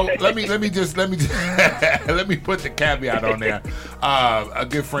 Now, so let me put the caveat on there. A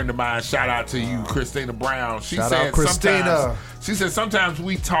good friend of mine, shout out to you, Christina Brown. She said sometimes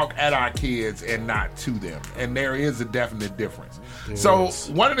we talk at our kids and not to them, and there is a definite difference. So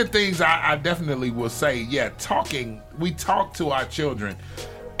one of the things I definitely will say, we talk to our children,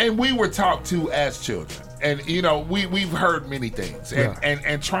 and we were talked to as children, and we've heard many things,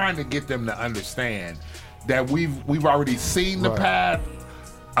 and trying to get them to understand that we've already seen the path,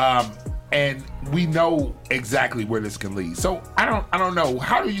 and we know exactly where this can lead. So I don't know.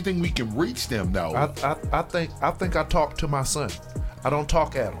 How do you think we can reach them though? I think I talk to my son. I don't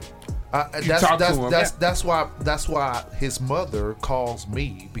talk at him. That's why his mother calls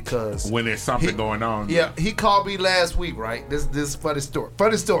me, because when there's something going on. Yeah, he called me last week, right? This is funny story.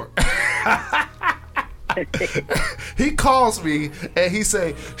 He calls me and he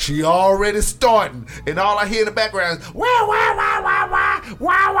say she already starting, and all I hear in the background is wah.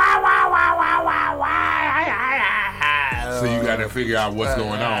 So you got to figure out what's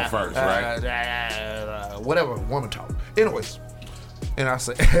going on first, right? Whatever, woman talk. Anyways, and I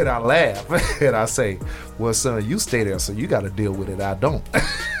say, and I laugh, and I say, well, son, you stay there, so you got to deal with it. I don't.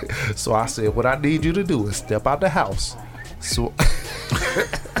 So I said, what I need you to do is step out the house, so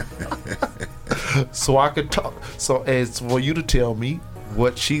so I could talk. So it's for you to tell me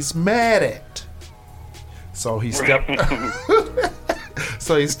what she's mad at. So he stepped.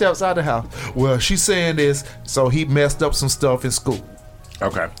 So he steps out the house. Well, she's saying this. So he messed up some stuff in school.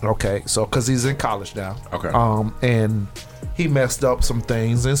 Okay. So because he's in college now. Okay. And he messed up some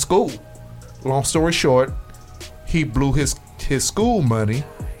things in school. Long story short, he blew his school money,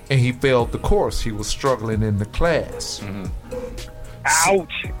 and he failed the course. He was struggling in the class.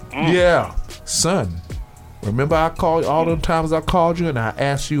 Ouch. Yeah, son. Remember I called all the times I called you and I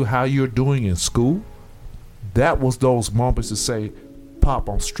asked you how you're doing in school? That was those moments to say, Pop,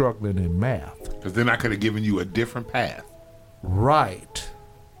 I'm struggling in math. Because then I could have given you a different path. Right.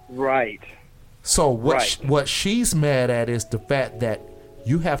 So what she's mad at is the fact that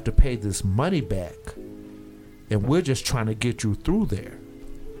you have to pay this money back, and we're just trying to get you through there.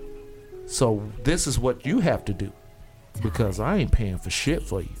 So this is what you have to do, because I ain't paying for shit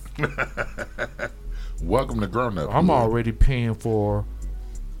for you. Welcome to grown up. I'm already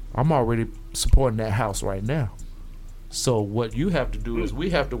supporting that house right now. So what you have to do is we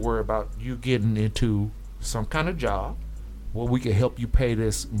have to worry about you getting into some kind of job where we can help you pay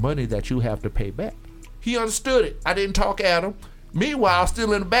this money that you have to pay back. He understood it. I didn't talk at him. Meanwhile,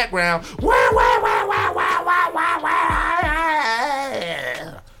 still in the background.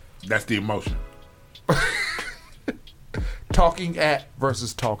 That's the emotion. Talking at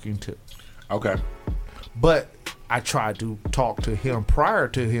versus talking to. Okay. But I tried to talk to him prior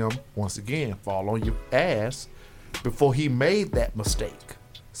to him, once again, fall on your ass, before he made that mistake.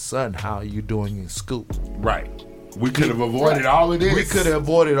 Son, how are you doing in school? Right. We could have avoided all of this. We could have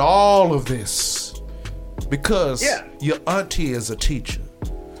avoided all of this. Because your auntie is a teacher.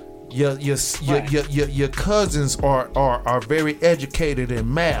 Your cousins are very educated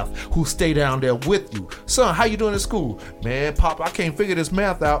in math who stay down there with you. Son, how you doing in school? Man, Pop, I can't figure this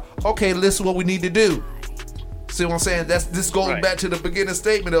math out. Okay, listen what we need to do. See what I'm saying? This goes back to the beginning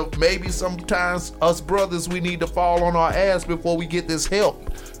statement of maybe sometimes us brothers, we need to fall on our ass before we get this help.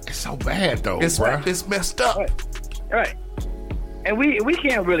 It's so bad though, it's messed up. Right. And we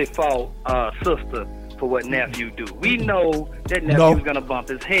can't really fault sister for what nephew do. We know that nephew's gonna bump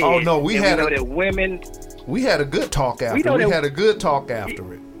his head. Oh no, we know that women. We had a good talk after. We had a good talk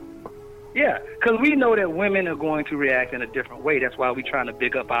after it. Yeah, because we know that women are going to react in a different way. That's why we're trying to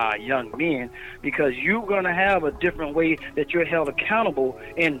big up our young men, because you're going to have a different way that you're held accountable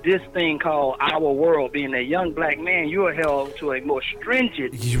in this thing called our world. Being a young black man, you are held to a more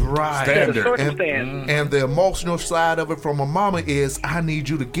stringent standard. Circumstance. And the emotional side of it from a mama is, I need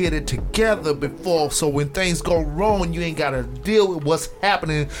you to get it together before, so when things go wrong, you ain't got to deal with what's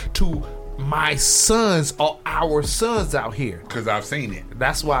happening to my sons or our sons out here. Because I've seen it.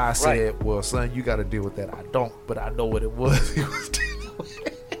 That's why I said, well, son, you got to deal with that. I don't, but I know what it was he was dealing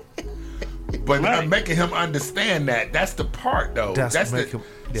with. But I'm making him understand that. That's the part, though.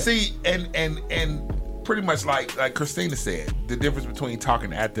 See, and pretty much like Christina said, the difference between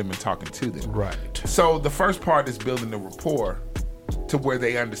talking at them and talking to them. Right. So the first part is building the rapport to where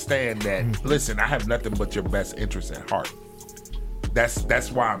they understand that, listen, I have nothing but your best interest at heart.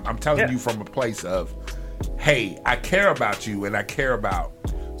 That's why I'm telling you from a place of, hey, I care about you, and I care about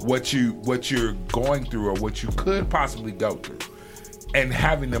what you're going through or what you could possibly go through, and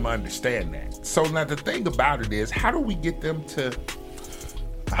having them understand that. So now the thing about it is, how do we get them to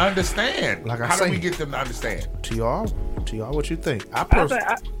understand? How do we get them to understand? TR, what you think?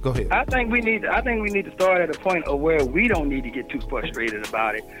 Go ahead. I think we need to start at a point of where we don't need to get too frustrated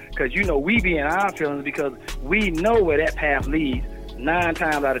about it, because we be in our feelings because we know where that path leads. 9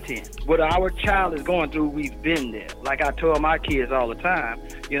 times out of 10, what our child is going through, we've been there. Like I tell my kids all the time,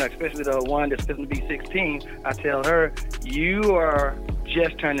 especially the one that's going to be 16, I tell her, you are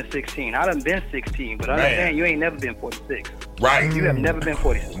just turning 16. I done been 16, but understand, you ain't never been 46. Right. You have never been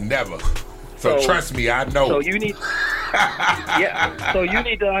 46. Never. So trust me, I know. So you need, So you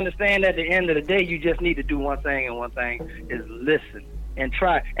need to understand that at the end of the day, you just need to do one thing, and one thing is listen. and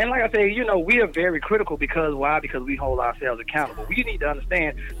try. And like I say, we are very critical because why? Because we hold ourselves accountable. We need to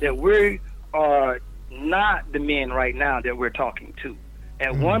understand that we are not the men right now that we're talking to.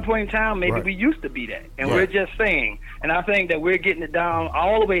 At one point in time, maybe we used to be that, and we're just saying. And I think that we're getting it down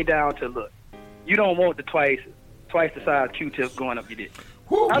all the way down to, look, you don't want the twice the size Q-tip going up your dick.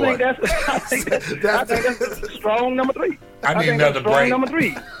 I think that's strong number 3. I need another break. Number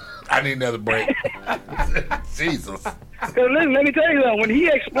 3. I need another break. Jesus. Because let me tell you something. When he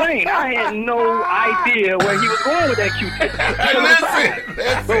explained, I had no idea where he was going with that Q-tip.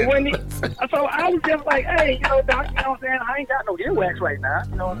 But when so I was just like, hey, doc, you know what I'm saying? I ain't got no earwax right now.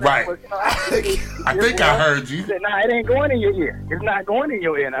 You know what I'm saying? But, I think I heard you. He said, nah, it ain't going in your ear. It's not going in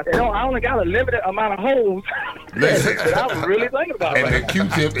your ear. And I said, no, I only got a limited amount of holes. But I was really thinking about it. And the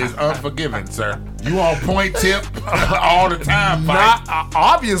Q-tip is unforgiving, sir. You on point tip all the time,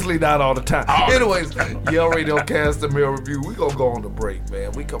 obviously not all the time. Anyways, Yale Radio Cast, the Mail Review. We gonna go on the break,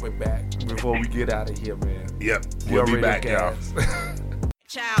 man. We coming back before we get out of here, man. Yep, we'll be back, y'all.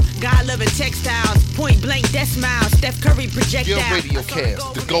 Child, God-loving textiles, point blank death smiles, Steph Curry projectile. Your Radio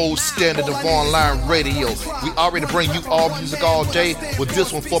Cast, the gold standard of online radio. We already bring you all music all day with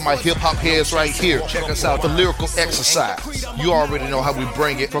this one for my hip-hop heads right here. Check us out, the Lyrical Exercise. You already know how we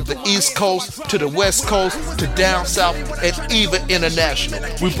bring it from the East Coast to the West Coast to down south and even international.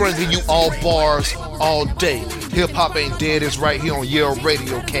 We bringing you all bars all day. Hip-hop ain't dead, it's right here on Yale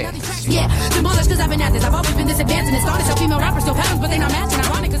Radio Cast. Yeah, demolish cause I've been at this. I've always been this advanced and it started so female rappers still patterns, but they not matching.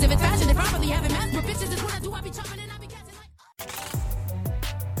 Ironic cause if it's fashion, they probably haven't matched. But bitches is what I do, I be chopping and I be catching like...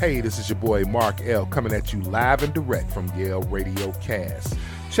 Hey, this is your boy Mark L coming at you live and direct from Yale Radio Cast.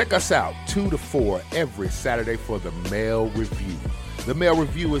 Check us out 2 to 4 every Saturday for the Mail Review. The Mail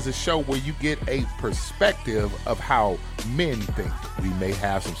Review is a show where you get a perspective of how men think. We may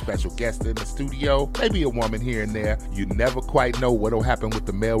have some special guests in the studio, maybe a woman here and there. You never quite know what will happen with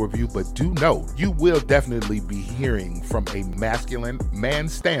the Mail Review, but do know you will definitely be hearing from a masculine man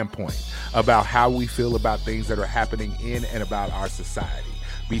standpoint about how we feel about things that are happening in and about our society.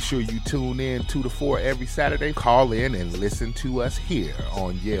 Be sure you tune in 2 to 4 every Saturday. Call in and listen to us here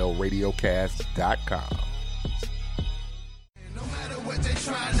on YaleRadiocast.com.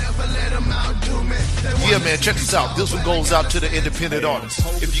 Yeah, man, check this out. This one goes out to the independent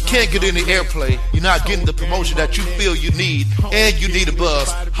artists. If you can't get any airplay, you're not getting the promotion that you feel you need, and you need a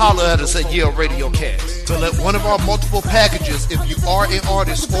buzz, holler at us at Yale Radio Cast. Select one of our multiple packages if you are an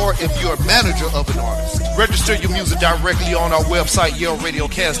artist or if you're a manager of an artist. Register your music directly on our website,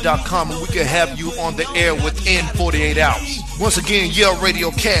 YaleRadiocast.com, and we can have you on the air within 48 hours. Once again, Yale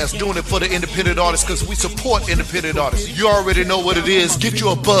Radio Cast, doing it for the independent artists because we support independent artists. You already know what it is. Get you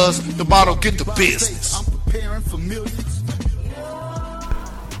a buzz, the motto, get the business.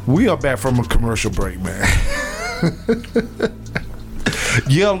 We are back from a commercial break, man.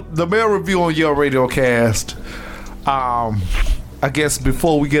 Yale, the Mail Review on Yale Radio Cast. I guess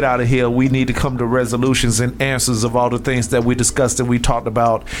before we get out of here, we need to come to resolutions and answers of all the things that we discussed and we talked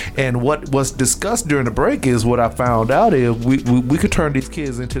about. And what was discussed during the break is what I found out is we could turn these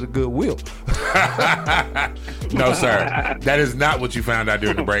kids into the Goodwill. No, sir. That is not what you found out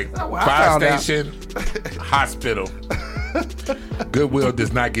during the break. Fire station, hospital. Goodwill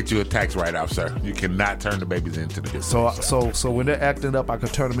does not get you a tax write-off, sir. You cannot turn the babies into the Goodwill. So when they're acting up, I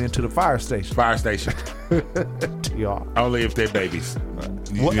could turn them into the fire station. Fire station. Yeah. Only if they're babies.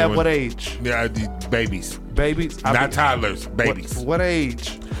 At what age? Yeah, babies. Babies? Not toddlers. Babies. What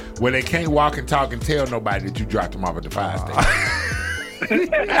age? When they can't walk and talk and tell nobody that you dropped them off at the fire station.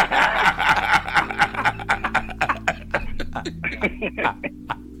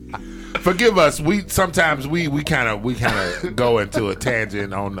 Forgive us. We sometimes we kind of go into a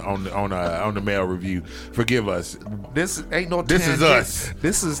tangent on the Mail Review. Forgive us. This ain't no. This tangent. Is us.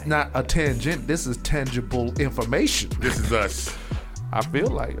 This is not a tangent. This is tangible information. This is us. I feel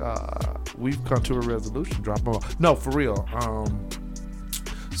like we've come to a resolution. Drop them off. No, for real.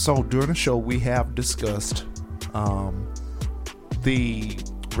 So during the show, we have discussed the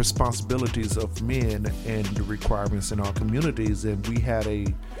responsibilities of men and the requirements in our communities, and we had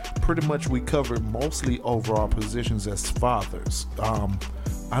we covered mostly over our positions as fathers.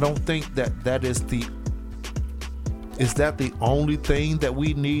 I don't think that is that the only thing that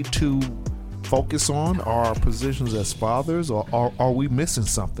we need to focus on, our positions as fathers, or are we missing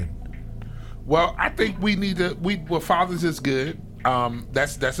something? Well, I think we need to. Fathers is good.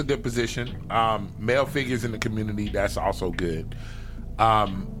 That's a good position. Male figures in the community, that's also good.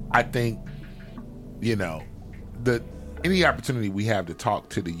 I think, any opportunity we have to talk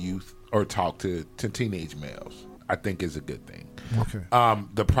to the youth or talk to teenage males, I think is a good thing. Okay.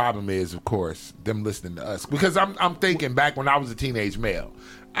 The problem is, of course, them listening to us, because I'm thinking back when I was a teenage male,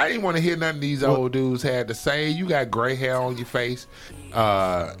 I didn't want to hear nothing these old dudes had to say. You got gray hair on your face,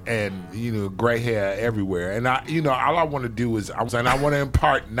 and gray hair everywhere. And all I want to do is I want to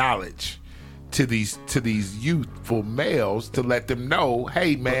impart knowledge to these youthful males to let them know,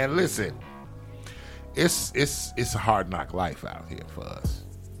 hey man, listen, it's a hard knock life out here for us,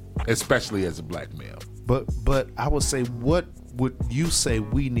 especially as a black male. But I would say, what would you say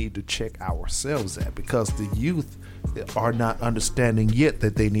we need to check ourselves at? Because the youth are not understanding yet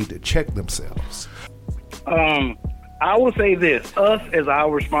that they need to check themselves. I will say this. Us, as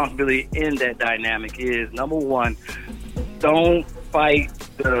our responsibility in that dynamic is, number one, don't fight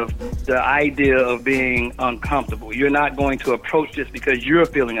the idea of being uncomfortable. You're not going to approach this because you're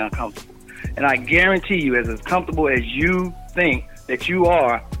feeling uncomfortable. And I guarantee you, as comfortable as you think that you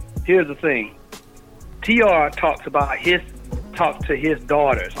are, here's the thing. TR talks to his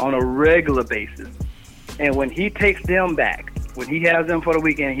daughters on a regular basis. And when he takes them back, when he has them for the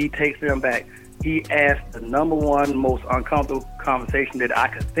weekend, he takes them back, he asks the number one most uncomfortable conversation that I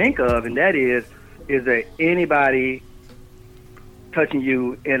could think of, and that is there anybody touching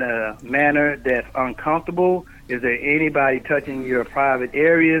you in a manner that's uncomfortable? Is there anybody touching your private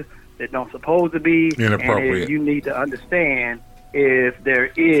areas that don't supposed to be? Inappropriate. And if you need to understand, if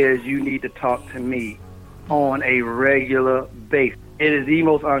there is, you need to talk to me on a regular basis. It is the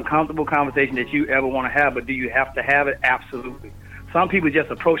most uncomfortable conversation that you ever want to have, but do you have to have it? Absolutely. Some people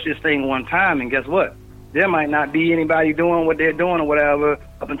just approach this thing one time, and guess what? There might not be anybody doing what they're doing or whatever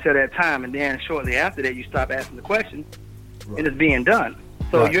up until that time, and then shortly after that, you stop asking the question, and it's being done.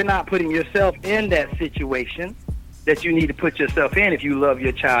 So you're not putting yourself in that situation that you need to put yourself in if you love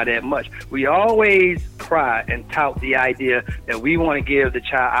your child that much. We always cry and tout the idea that we want to give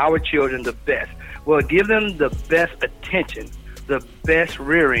our children the best. Well, give them the best attention, the best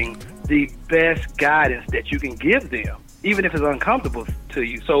rearing, the best guidance that you can give them, even if it's uncomfortable to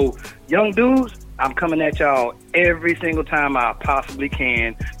you. So, young dudes, I'm coming at y'all every single time I possibly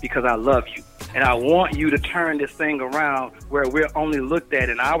can because I love you. And I want you to turn this thing around where we're only looked at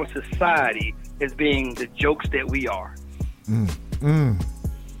in our society as being the jokes that we are.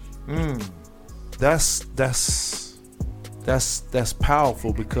 That's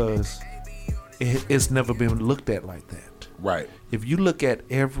powerful because it's never been looked at like that. Right. If you look at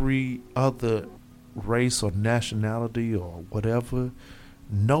every other race or nationality or whatever,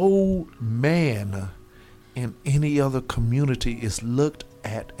 no man in any other community is looked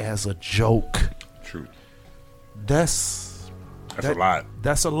at as a joke. True. That's a lot.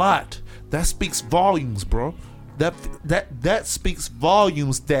 That's a lot. That speaks volumes, bro. That speaks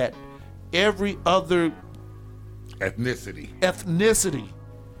volumes that every other ethnicity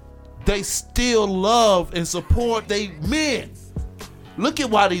they still love and support they men. Look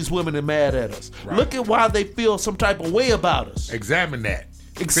at why these women are mad at us. Right. Look at why they feel some type of way about us. Examine that.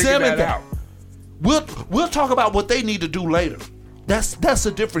 Examine that out. We'll talk about what they need to do later. That's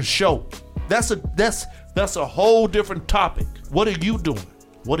a different show. That's a whole different topic. What are you doing?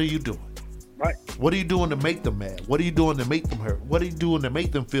 What are you doing? Right. What are you doing to make them mad? What are you doing to make them hurt? What are you doing to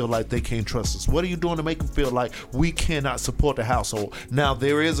make them feel like they can't trust us? What are you doing to make them feel like we cannot support the household? Now,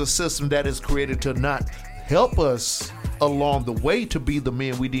 there is a system that is created to not help us along the way to be the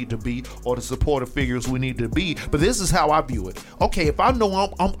men we need to be or the supportive figures we need to be. But this is how I view it. Okay, if I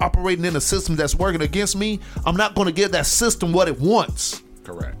know I'm operating in a system that's working against me, I'm not going to give that system what it wants.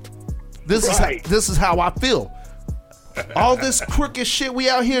 Correct. This is how I feel. All this crooked shit we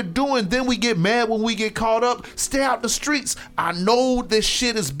out here doing, then we get mad when we get caught up. Stay out the streets. I know this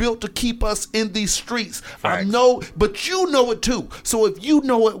shit is built to keep us in these streets. Facts. I know, but you know it too. So if you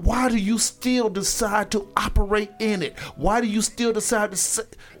know it, why do you still decide to operate in it? Why do you still decide to say?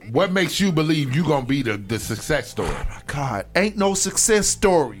 What makes you believe you gonna be the success story? Oh my God, ain't no success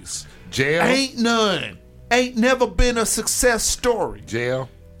stories. Jail? Ain't none. Ain't never been a success story. Jail,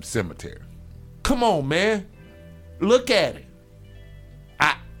 cemetery. Come on, man. Look at it.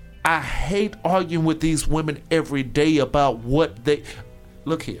 I hate arguing with these women every day about what they...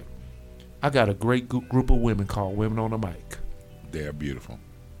 Look here. I got a great group of women called Women on the Mic. They're beautiful.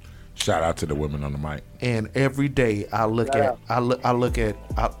 Shout out to the women on the mic. And every day I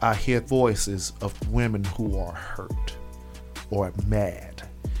hear voices of women who are hurt or mad.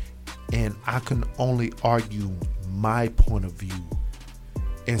 And I can only argue my point of view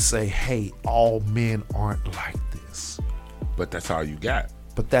and say, hey, all men aren't like this. But that's all you got.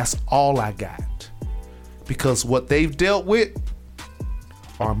 But that's all I got. Because what they've dealt with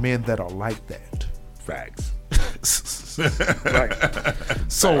are men that are like that. Facts. Right.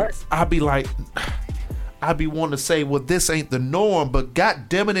 So I'll be like, I be wanting to say, well, this ain't the norm, but God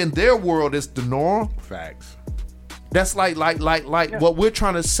damn it, in their world, it's the norm. Facts. That's like what we're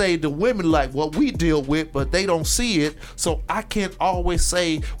trying to say to women, like what we deal with, but they don't see it. So I can't always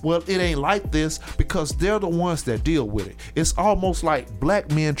say, well, it ain't like this, because they're the ones that deal with it. It's almost like black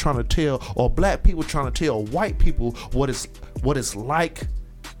men trying to tell, or black people trying to tell white people what it's like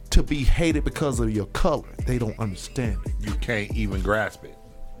to be hated because of your color. They don't understand it. You can't even grasp it.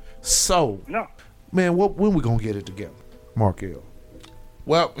 So, no, man, when we gonna get it together, Markel?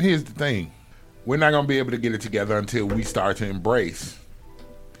 Well, here's the thing. We're not going to be able to get it together until we start to embrace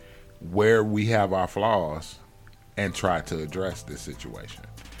where we have our flaws and try to address this situation.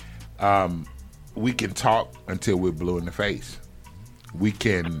 We can talk until we're blue in the face. We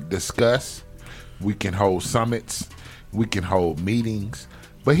can discuss. We can hold summits. We can hold meetings.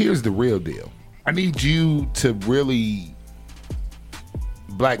 But here's the real deal. I need you to really,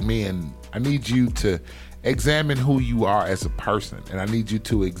 black men, I need you to examine who you are as a person. And I need you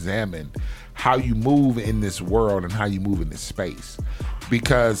to examine how you move in this world and how you move in this space.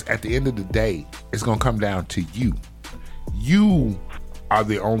 Because at the end of the day, it's going to come down to you. You are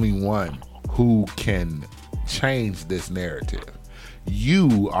the only one who can change this narrative.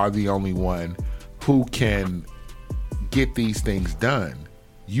 You are the only one who can get these things done.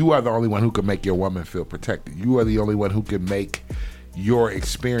 You are the only one who can make your woman feel protected. You are the only one who can make your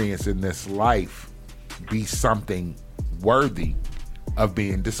experience in this life be something worthy of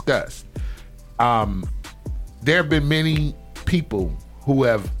being discussed. There have been many people who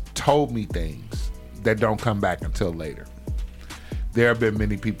have told me things that don't come back until later. There have been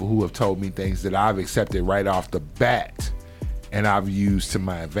many people who have told me things that I've accepted right off the bat and I've used to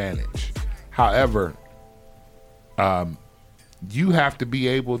my advantage. However, you have to be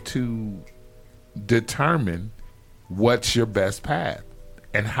able to determine what's your best path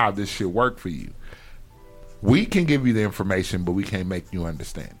and how this should work for you. We can give you the information, but we can't make you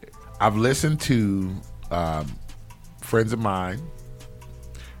understand it. I've listened to friends of mine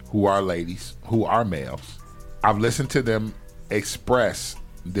who are ladies, who are males. I've listened to them express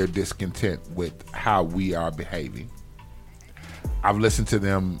their discontent with how we are behaving. I've listened to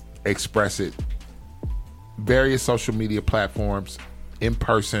them express it various social media platforms, in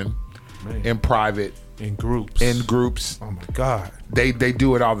person, in private, in groups. Oh my God. They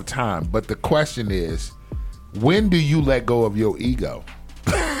do it all the time. But the question is, when do you let go of your ego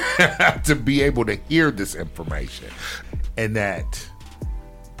to be able to hear this information? And that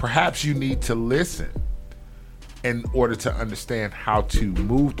perhaps you need to listen in order to understand how to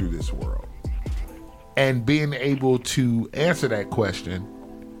move through this world. And being able to answer that question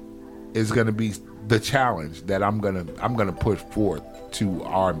is going to be the challenge that I'm gonna put forth to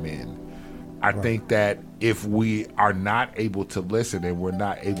our men. I think that if we are not able to listen and we're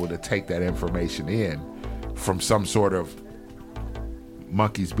not able to take that information in from some sort of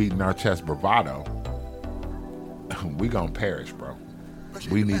monkeys beating our chest bravado, we gonna perish, bro.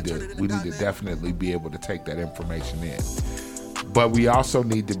 We need to definitely be able to take that information in. But we also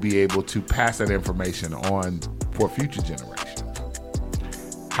need to be able to pass that information on for future generations.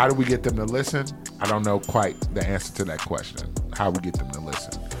 How do we get them to listen? I don't know quite the answer to that question, how we get them to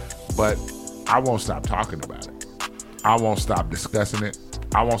listen. But I won't stop talking about it. I won't stop discussing it.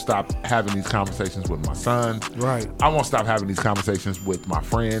 I won't stop having these conversations with my son. Right. I won't stop having these conversations with my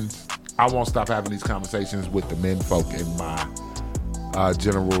friends. I won't stop having these conversations with the men folk in my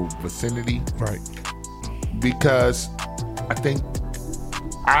general vicinity. Right. Because I think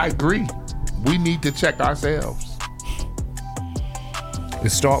I agree. We need to check ourselves. It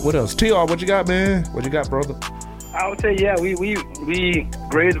start with us. TR, what you got, man? What you got, brother? I would say, yeah, we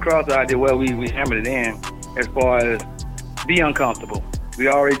grazed across the idea. Well, we hammered it in as far as be uncomfortable. We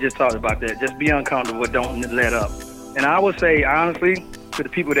already just talked about that. Just be uncomfortable. Don't let up. And I would say, honestly, to the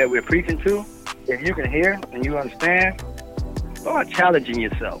people that we're preaching to, if you can hear and you understand, start challenging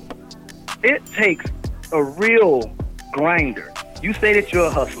yourself. It takes a real grinder. You say that you're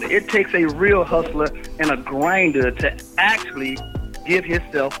a hustler. It takes a real hustler and a grinder to actually give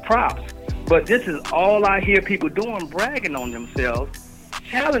himself props. But this is all I hear people doing, bragging on themselves.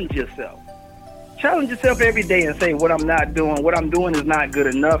 Challenge yourself. Challenge yourself every day and say, what I'm not doing, what I'm doing is not good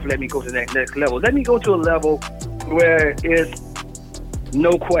enough. Let me go to that next level. Let me go to a level where it's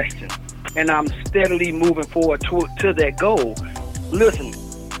no question. And I'm steadily moving forward to that goal. Listen,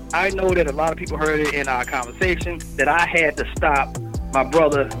 I know that a lot of people heard it in our conversation that I had to stop my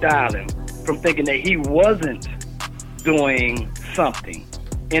brother Dylan from thinking that he wasn't doing something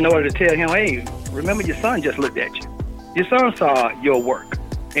in order to tell him, hey, remember your son just looked at you. Your son saw your work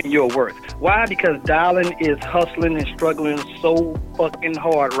and your worth. Why? Because Dylan is hustling and struggling so fucking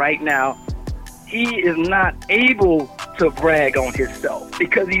hard right now. he is not able to brag on himself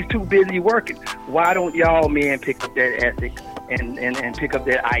because he's too busy working. Why don't y'all men pick up that ethic and pick up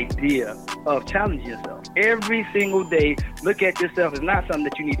that idea of challenging yourself? Every single day, look at yourself as not something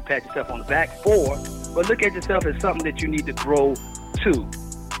that you need to pat yourself on the back for, but look at yourself as something that you need to grow to.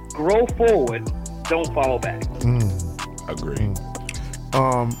 Grow forward, don't fall back. Agree.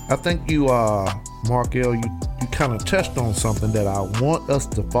 I think you, Markel, you kind of touched on something that I want us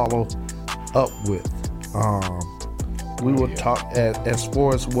to follow up with. We will talk as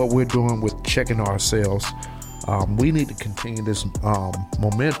far as what we're doing with checking ourselves. We need to continue this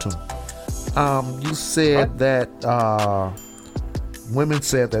momentum. You said that women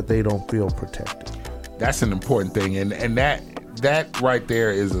said that they don't feel protected. That's an important thing, and that right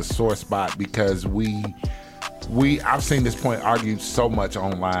there is a sore spot because I've seen this point argued so much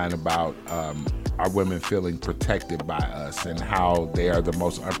online about our women feeling protected by us and how they are the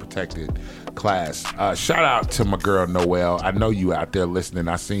most unprotected class. Shout out to my girl Noelle. I know you out there listening.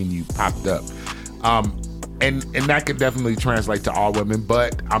 I seen you popped up. And that could definitely translate to all women,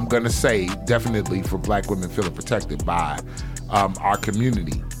 but I'm going to say definitely for black women feeling protected by our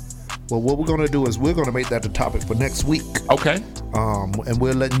community. Well, what we're going to do is we're going to make that the topic for next week. Okay. And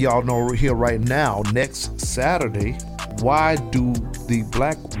we're letting y'all know here right now, next Saturday, why do the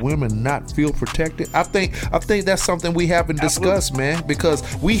black women not feel protected? I think that's something we haven't discussed, man, because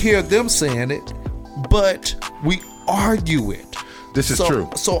we hear them saying it, but we argue it. This is true.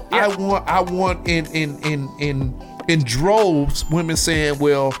 So yeah. I want in droves women saying,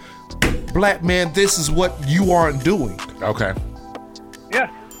 well, black man, this is what you aren't doing. Okay.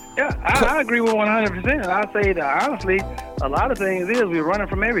 Yeah, I agree with 100%. I say that honestly, a lot of things is we're running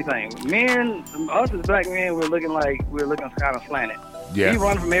from everything. Men, us as black men, we're looking kind of slanted. Yeah. We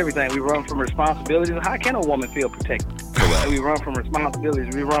run from everything. We run from responsibilities. How can a woman feel protected? We run from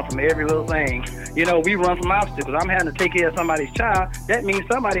responsibilities. We run from every little thing. We run from obstacles. I'm having to take care of somebody's child. That means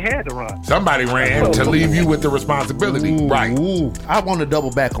somebody had to run. Somebody ran to leave you with the responsibility. Right. I want to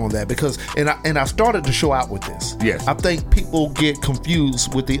double back on that because, and I started the show out with this. Yes. I think people get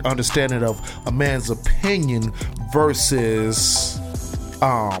confused with the understanding of a man's opinion versus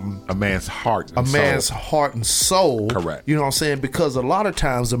a man's heart and soul. Correct. You know what I'm saying? Because a lot of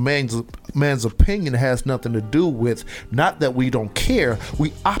times a man's opinion has nothing to do with, not that we don't care,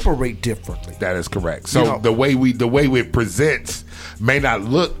 we operate differently. That is correct. So the way it presents may not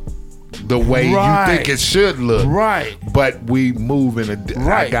look the way you think it should look. Right. But we move in a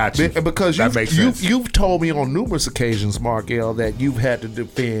right. I got you. Because that makes sense. You've told me on numerous occasions, Markel, that you've had to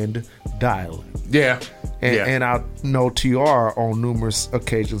defend dialing. Yeah. And I know TR on numerous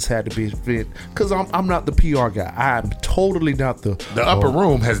occasions had to be defended because I'm not the PR guy. I'm totally not the upper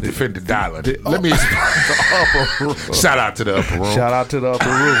room has defended dialing. Let me the upper room. Shout out to the upper room. Shout out to the upper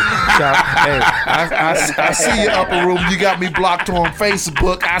room. I see you, upper room. You got me blocked on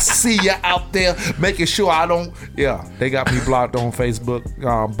Facebook. I see you out there making sure I don't. Yeah, they got me blocked on Facebook.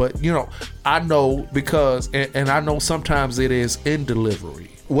 But I know because, and I know sometimes it is in delivery.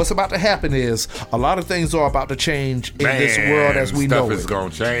 What's about to happen is a lot of things are about to change in this world as we know it. Stuff is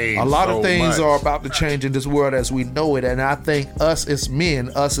going to change. A lot of things are about to change in this world as we know it. And I think us as men,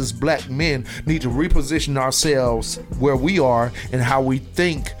 us as black men, need to reposition ourselves where we are and how we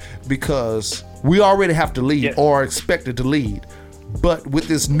think, because we already have to lead or are expected to lead. But with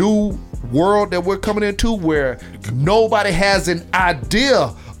this new world that we're coming into where nobody has an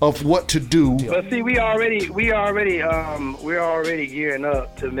idea of what to do. But see, we're already gearing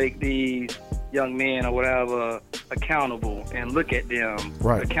up to make these young men or whatever accountable and look at them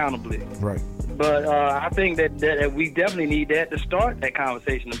accountably. Right. But I think that we definitely need that to start that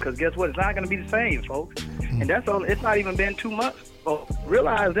conversation, because guess what? It's not going to be the same, folks. And that's all. It's not even been 2 months. So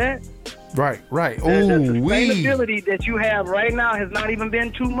realize that. Right. The sustainability that you have right now has not even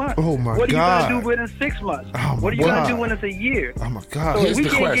been 2 months. Oh my God! What are you going to do within 6 months? What are you going to do when it's a year? Oh my God! So if we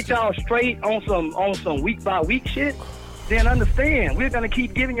can't get y'all straight on some week by week shit, then understand we're going to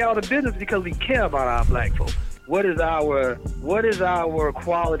keep giving y'all the business because we care about our black folks. What is our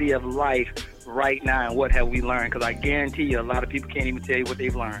quality of life right now, and what have we learned? Because I guarantee you, a lot of people can't even tell you what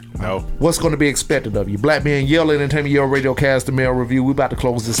they've learned. No. What's going to be expected of you? Black Men Yell Entertainment, your radio cast, the Male Review. We about to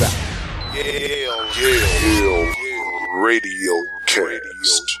close this out. Radio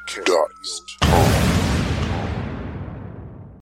Cast.